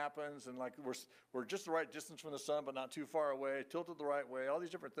everything happens, and like we're just the right distance from the sun, but not too far away, tilted the right way, all these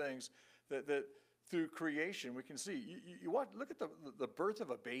different things that through creation we can see. You watch, look at the birth of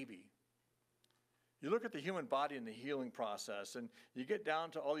a baby. You look at the human body and the healing process, and you get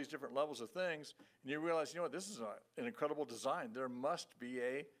down to all these different levels of things, and you realize, you know what, this is an incredible design. There must be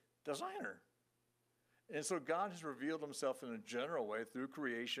a designer. And so God has revealed himself in a general way through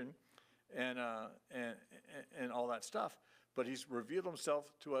creation and all that stuff. But he's revealed himself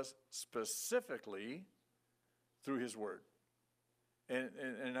to us specifically through his word.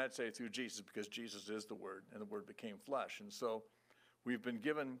 And I'd say through Jesus, because Jesus is the word, and the word became flesh. And so we've been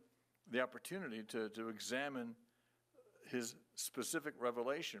given the opportunity to examine his specific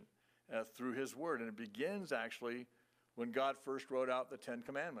revelation through his word. And it begins actually when God first wrote out the 10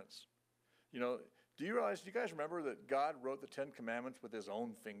 Commandments. You know, do you guys remember that God wrote the 10 Commandments with his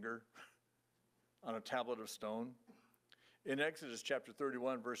own finger on a tablet of stone? In Exodus chapter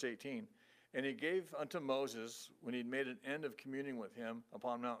 31, verse 18, and he gave unto Moses, when he'd made an end of communing with him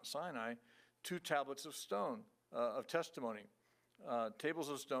upon Mount Sinai, 2 tablets of stone, of testimony, tables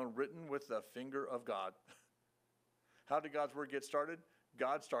of stone written with the finger of God. How did God's word get started?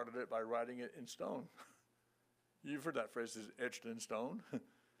 God started it by writing it in stone. You've heard that phrase, is etched in stone.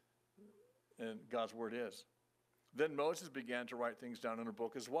 And God's word is. Then Moses began to write things down in a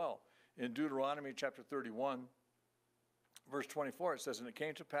book as well. In Deuteronomy chapter 31, verse 24, it says, and it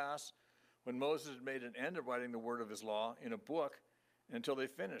came to pass when Moses had made an end of writing the word of his law in a book until they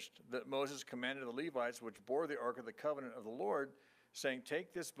finished, that Moses commanded the Levites, which bore the ark of the covenant of the Lord, saying,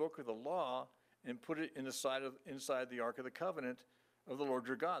 take this book of the law and put it inside the ark of the covenant of the Lord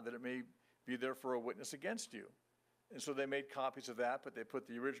your God, that it may be there for a witness against you. And so they made copies of that, but they put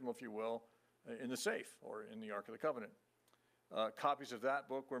the original, if you will, in the safe or in the Ark of the Covenant. Copies of that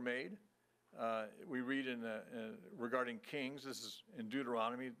book were made. We read regarding kings, this is in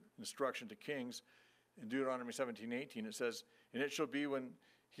Deuteronomy, instruction to kings. In Deuteronomy 17:18, it says, and it shall be when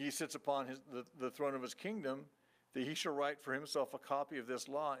he sits upon the throne of his kingdom, that he shall write for himself a copy of this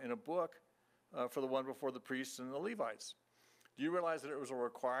law in a book for the one before the priests and the Levites. Do you realize that it was a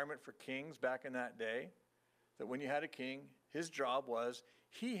requirement for kings back in that day? That when you had a king, his job was,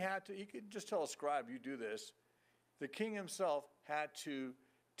 he could just tell a scribe, you do this. The king himself had to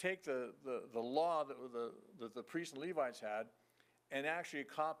take the law that the priests and Levites had and actually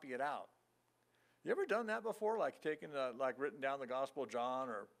copy it out. You ever done that before? Like written down the Gospel of John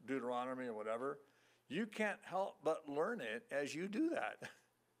or Deuteronomy or whatever? You can't help but learn it as you do that.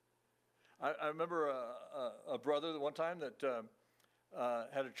 I remember a brother one time that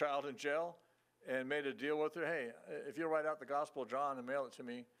had a child in jail, and made a deal with her. Hey, if you write out the Gospel of John and mail it to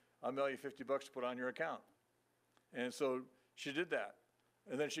me, I'll mail you $50 to put on your account. And so she did that.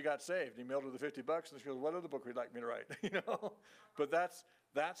 And then she got saved. He mailed her the $50, and she goes, what other book would you like me to write? But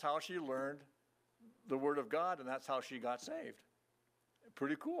that's how she learned the Word of God, and that's how she got saved.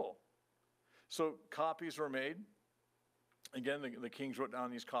 Pretty cool. So copies were made. Again, the kings wrote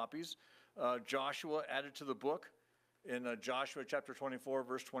down these copies. Joshua added to the book in Joshua chapter 24,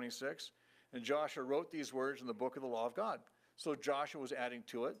 verse 26. And Joshua wrote these words in the book of the law of God. So Joshua was adding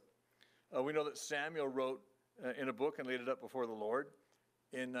to it. We know that Samuel wrote in a book and laid it up before the Lord.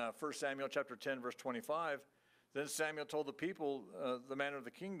 In 1 Samuel chapter 10, verse 25, then Samuel told the people the manner of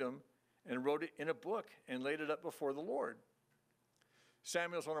the kingdom and wrote it in a book and laid it up before the Lord.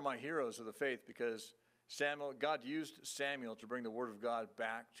 Samuel's one of my heroes of the faith because God used Samuel to bring the word of God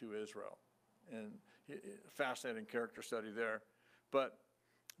back to Israel. And fascinating character study there. But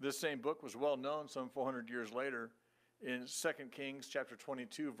this same book was well known some 400 years later in 2 Kings chapter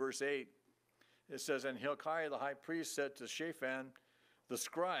 22, verse 8. It says, and Hilkiah the high priest said to Shaphan the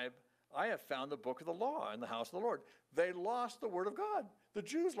scribe, I have found the book of the law in the house of the Lord. They lost the word of God. The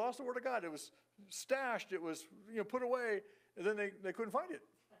Jews lost the word of God. It was stashed. It was put away, and then they couldn't find it.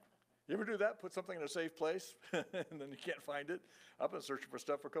 You ever do that? Put something in a safe place, and then you can't find it? I've been searching for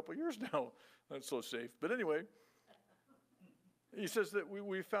stuff for a couple of years now. That's so safe. But anyway, he says that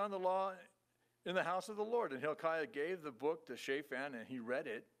we found the law in the house of the Lord. And Hilkiah gave the book to Shaphan, and he read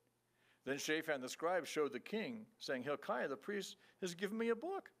it. Then Shaphan the scribe showed the king, saying, Hilkiah the priest has given me a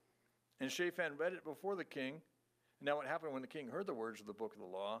book. And Shaphan read it before the king. And now what happened when the king heard the words of the book of the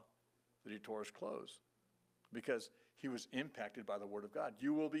law? That he tore his clothes. Because he was impacted by the word of God.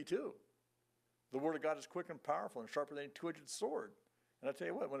 You will be too. The word of God is quick and powerful and sharper than a two-edged sword. And I tell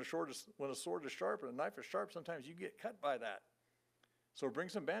you what, when a sword is sharp and a knife is sharp, sometimes you get cut by that. So bring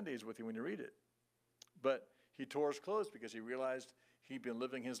some Band-Aids with you when you read it. But he tore his clothes because he realized he'd been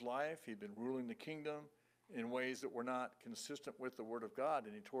living his life. He'd been ruling the kingdom in ways that were not consistent with the word of God.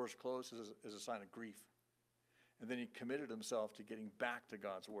 And he tore his clothes as a sign of grief. And then he committed himself to getting back to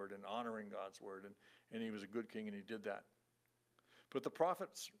God's word and honoring God's word. And he was a good king, and he did that. But the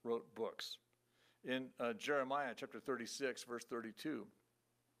prophets wrote books. In Jeremiah chapter 36, verse 32,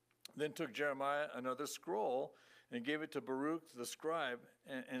 then took Jeremiah another scroll and gave it to Baruch the scribe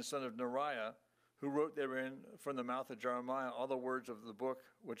and son of Neriah, who wrote therein from the mouth of Jeremiah all the words of the book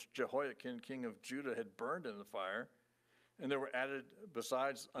which Jehoiakim king of Judah had burned in the fire. And there were added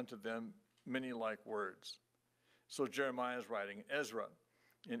besides unto them many like words. So Jeremiah is writing Ezra.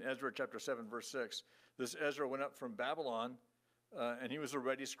 In Ezra chapter 7, verse 6, this Ezra went up from Babylon, and he was a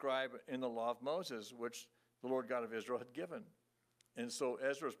ready scribe in the law of Moses, which the Lord God of Israel had given. And so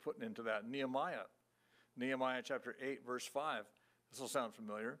Ezra is putting into that. Nehemiah chapter 8, verse 5. This will sound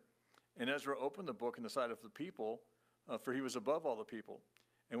familiar. And Ezra opened the book in the sight of the people, for he was above all the people.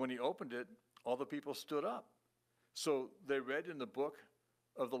 And when he opened it, all the people stood up. So they read in the book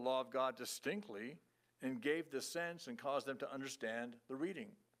of the law of God distinctly and gave the sense and caused them to understand the reading.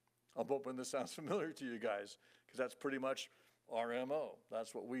 I'm hoping this sounds familiar to you guys, because that's pretty much our MO.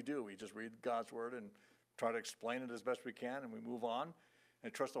 That's what we do. We just read God's word and try to explain it as best we can, and we move on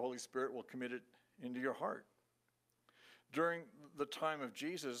and trust the Holy Spirit will commit it into your heart. During the time of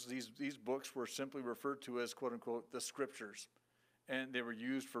Jesus, these books were simply referred to as, quote unquote, the scriptures, and they were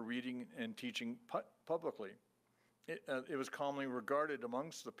used for reading and teaching publicly. It was commonly regarded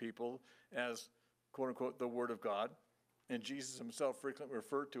amongst the people as, quote unquote, the word of God, and Jesus himself frequently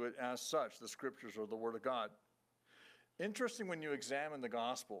referred to it as such, the scriptures or the word of God. Interesting when you examine the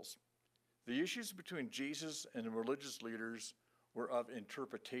Gospels, the issues between Jesus and the religious leaders were of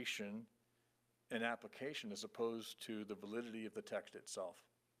interpretation and application as opposed to the validity of the text itself.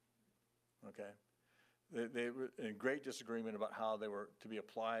 Okay? They were in great disagreement about how they were to be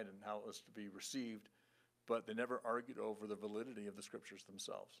applied and how it was to be received, but they never argued over the validity of the scriptures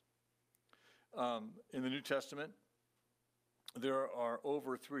themselves. In the New Testament, there are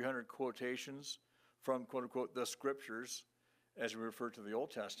over 300 quotations from, quote unquote, the scriptures, as we refer to the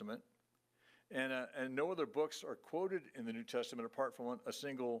Old Testament. And no other books are quoted in the New Testament apart from a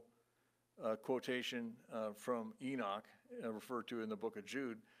single quotation from Enoch, referred to in the book of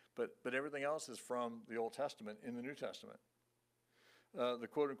Jude. But everything else is from the Old Testament in the New Testament. The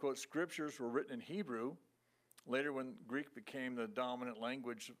quote unquote scriptures were written in Hebrew. Later, when Greek became the dominant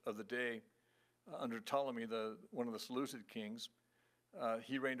language of the day, under Ptolemy, one of the Seleucid kings,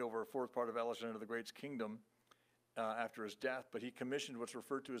 he reigned over a fourth part of Alexander the Great's kingdom after his death, but he commissioned what's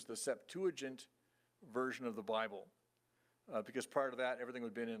referred to as the Septuagint version of the Bible. Because prior to that, everything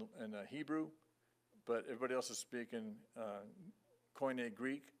would have been in Hebrew, but everybody else is speaking Koine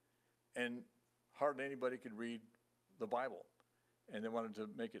Greek, and hardly anybody could read the Bible, and they wanted to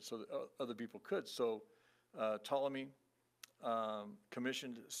make it so that other people could. So Ptolemy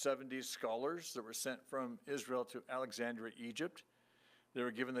commissioned 70 scholars that were sent from Israel to Alexandria, Egypt. They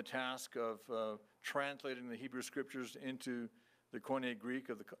were given the task of translating the Hebrew scriptures into the Koine Greek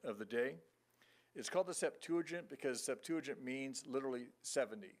of the day. It's called the Septuagint because Septuagint means literally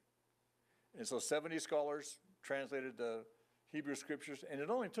 70. And so 70 scholars translated the Hebrew scriptures, and it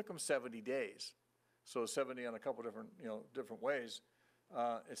only took them 70 days. So 70 on a couple different ways.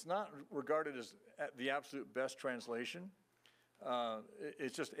 It's not regarded as the absolute best translation.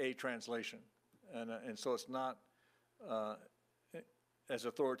 It's just a translation. And so it's not as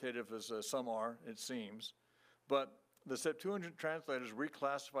authoritative as some are, it seems. But the Septuagint translators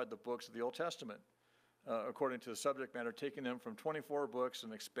reclassified the books of the Old Testament according to the subject matter, taking them from 24 books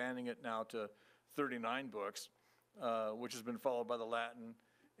and expanding it now to 39 books, which has been followed by the Latin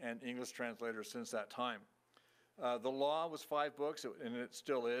and English translators since that time. The law was 5 books, and it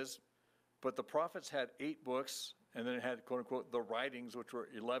still is, but the prophets had 8 books, and then it had, quote unquote, the writings, which were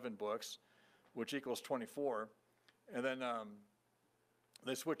 11 books, which equals 24. And then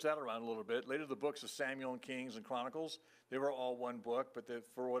they switched that around a little bit. Later, the books of Samuel and Kings and Chronicles, they were all one book, but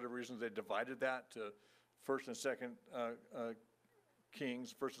for whatever reason, they divided that to 1st and 2nd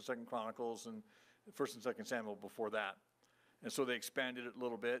Kings, 1st and 2nd Chronicles, and 1st and 2nd Samuel before that. And so they expanded it a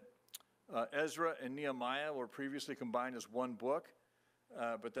little bit. Ezra and Nehemiah were previously combined as one book,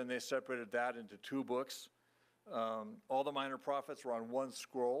 but then they separated that into 2 books. All the minor prophets were on one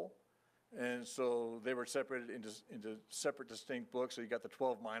scroll, and so they were separated into separate, distinct books. So you got the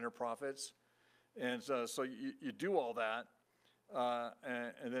 12 minor prophets, and so you do all that,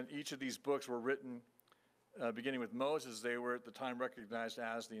 and then each of these books were written, beginning with Moses. They were at the time recognized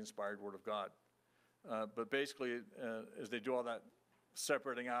as the inspired Word of God. But basically, as they do all that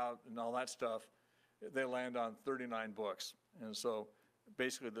separating out and all that stuff, they land on 39 books. And so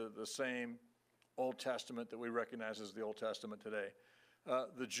basically the same Old Testament that we recognize as the Old Testament today.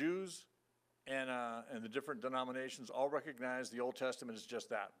 The Jews and the different denominations all recognize the Old Testament as just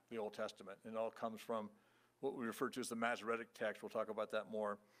that, the Old Testament. And it all comes from what we refer to as the Masoretic text. We'll talk about that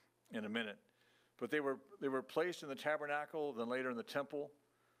more in a minute. But they were placed in the tabernacle, then later in the temple,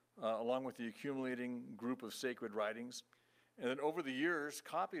 along with the accumulating group of sacred writings. And then over the years,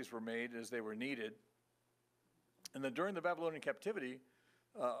 copies were made as they were needed. And then during the Babylonian captivity,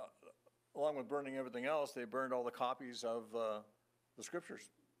 along with burning everything else, they burned all the copies of the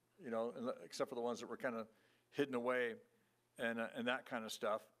scriptures, except for the ones that were kind of hidden away and that kind of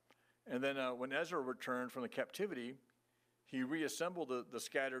stuff. And then when Ezra returned from the captivity, he reassembled the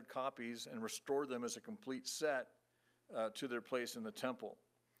scattered copies and restored them as a complete set to their place in the temple.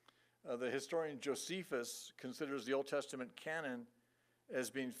 The historian Josephus considers the Old Testament canon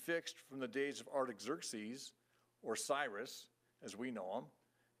as being fixed from the days of Artaxerxes, or Cyrus, as we know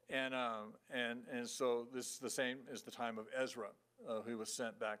him. And so this is the same as the time of Ezra, who was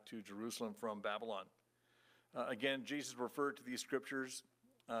sent back to Jerusalem from Babylon. Again, Jesus referred to these scriptures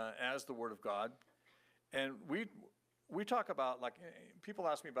as the Word of God. And we talk about, like, people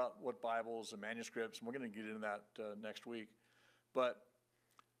ask me about what Bibles and manuscripts, and we're going to get into that next week. But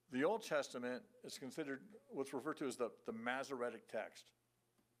the Old Testament is considered what's referred to as the Masoretic text,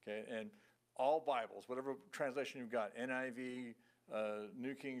 okay? And all Bibles, whatever translation you've got, NIV,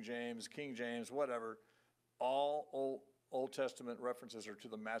 New King James, whatever, all Old Testament references are to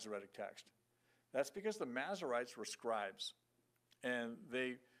the Masoretic text. That's because the Masoretes were scribes, and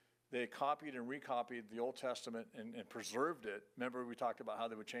they copied and recopied the Old Testament and preserved it. Remember, we talked about how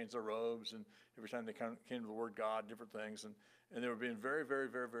they would change their robes, and every time they came to the word God, different things, and they were being very, very,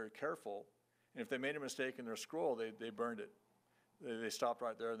 very, very careful. And if they made a mistake in their scroll, they burned it. They stopped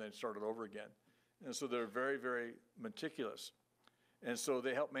right there and then started over again. And so they're very, very meticulous. And so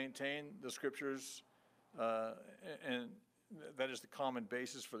they help maintain the scriptures, and that is the common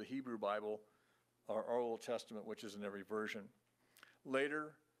basis for the Hebrew Bible, our Old Testament, which is in every version.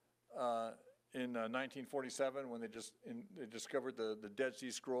 Later, in 1947, when they discovered the Dead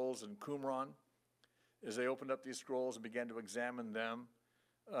Sea Scrolls in Qumran, as they opened up these scrolls and began to examine them,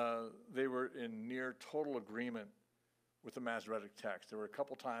 they were in near total agreement with the Masoretic text. There were a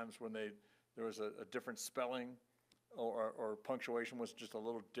couple times when there was a different spelling or punctuation was just a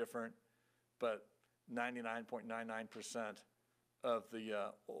little different, but 99.99% of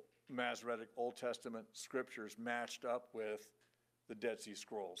the Masoretic Old Testament scriptures matched up with the Dead Sea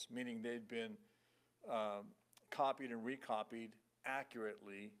Scrolls, meaning they'd been copied and recopied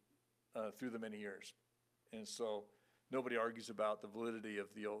accurately through the many years. And so nobody argues about the validity of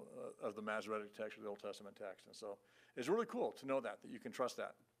the Masoretic text or the Old Testament text. And so it's really cool to know that you can trust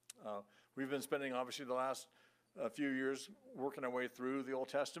that. We've been spending, obviously, the last few years working our way through the Old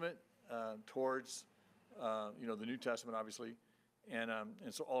Testament towards, the New Testament, obviously. And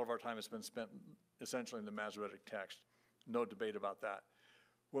so all of our time has been spent essentially in the Masoretic text. No debate about that.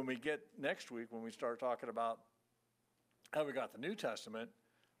 When we get next week, when we start talking about how we got the New Testament,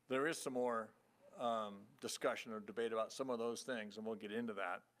 there is some more discussion or debate about some of those things, and we'll get into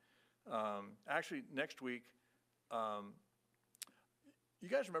that. Actually, next week, you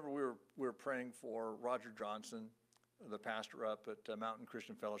guys remember we were praying for Roger Johnson, the pastor up at Mountain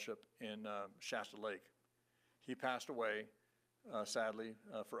Christian Fellowship in Shasta Lake. He passed away, sadly,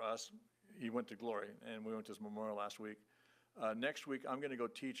 for us. He went to glory, and we went to his memorial last week. Next week, I'm going to go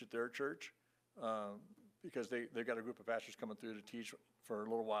teach at their church because they've got a group of pastors coming through to teach for a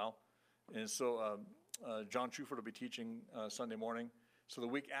little while. And so John Schufert will be teaching Sunday morning. So the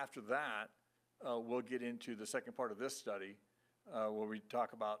week after that, we'll get into the second part of this study where we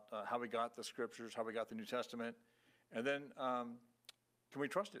talk about how we got the scriptures, how we got the New Testament, and then can we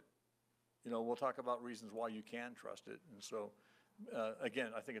trust it? We'll talk about reasons why you can trust it. And so,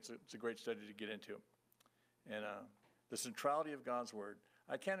 again, I think it's a great study to get into. And the centrality of God's Word.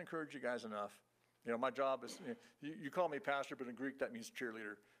 I can't encourage you guys enough. My job is, you call me pastor, but in Greek that means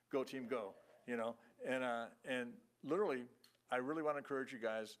cheerleader. Go team, go. And literally, I really want to encourage you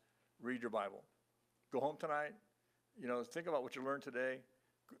guys, read your Bible. Go home tonight, think about what you learned today.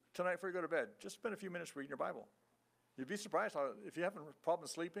 Tonight before you go to bed, just spend a few minutes reading your Bible. You'd be surprised how, if you have a problem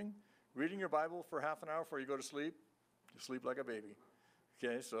sleeping, reading your Bible for half an hour before you go to sleep, you sleep like a baby.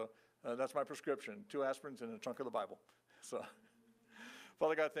 Okay, so that's my prescription, 2 aspirins and a chunk of the Bible. So,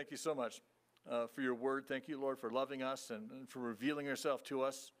 Father God, thank you so much for your word. Thank you, Lord, for loving us and for revealing yourself to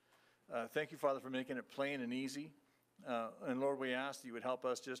us. Thank you, Father, for making it plain and easy. And Lord, we ask that you would help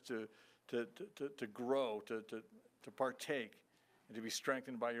us just to grow, to partake, and to be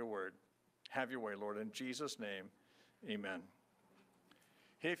strengthened by your word. Have your way, Lord. In Jesus' name, amen.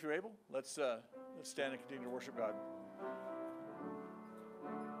 Hey, if you're able, let's stand and continue to worship God.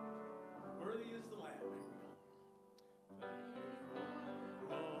 Worthy is the Lamb. Thank you for your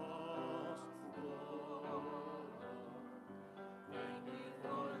cross,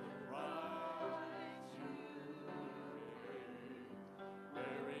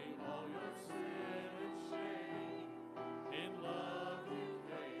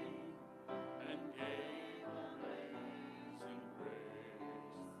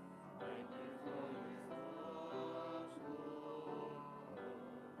 Lord.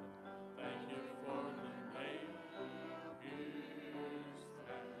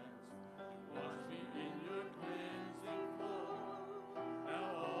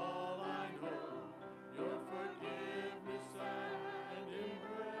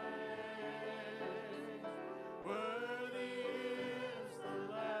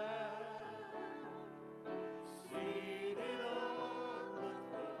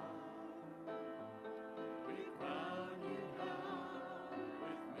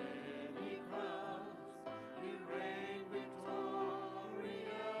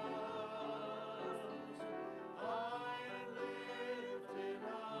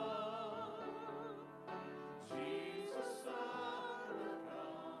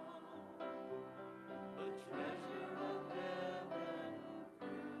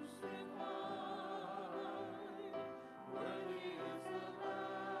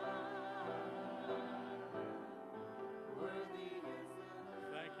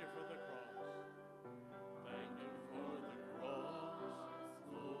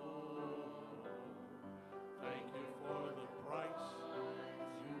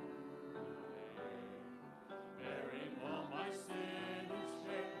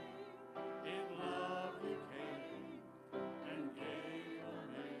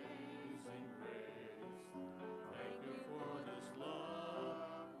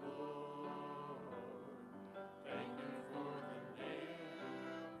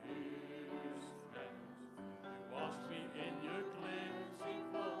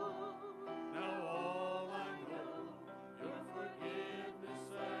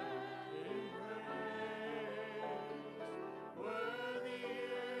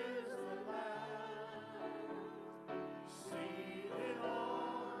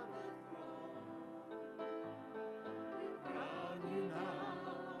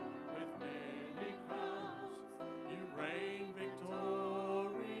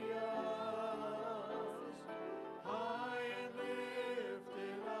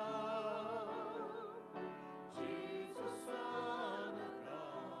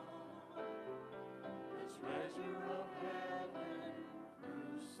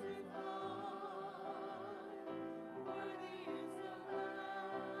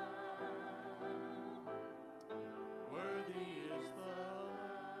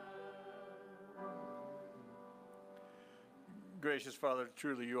 Gracious Father,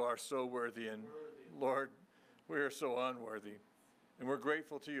 truly you are so worthy, and Lord, we are so unworthy. And we're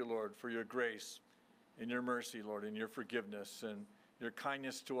grateful to you, Lord, for your grace and your mercy, Lord, and your forgiveness and your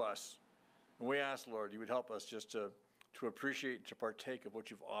kindness to us. And we ask, Lord, you would help us just to appreciate, to partake of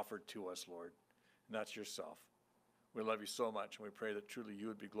what you've offered to us, Lord, and that's yourself. We love you so much, and we pray that truly you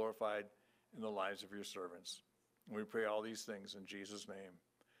would be glorified in the lives of your servants. And we pray all these things in Jesus' name.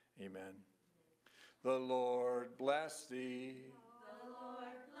 Amen. The Lord bless thee. The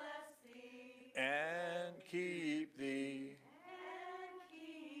Lord bless thee. And keep thee. And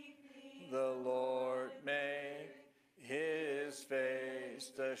keep thee. The Lord make his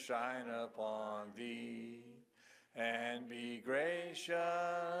face to shine upon thee, and be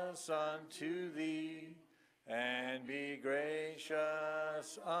gracious unto thee, and be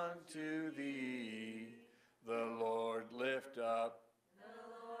gracious unto thee. The Lord lift up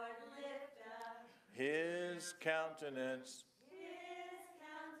his countenance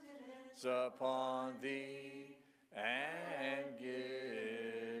upon thee, and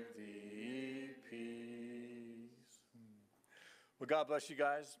give thee peace. Well, God bless you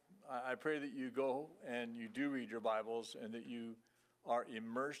guys. I pray that you go and you do read your Bibles, and that you are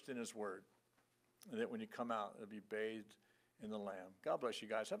immersed in his word, and that when you come out, it'll be bathed in the Lamb. God bless you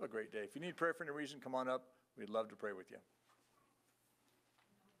guys. Have a great day. If you need prayer for any reason, come on up. We'd love to pray with you.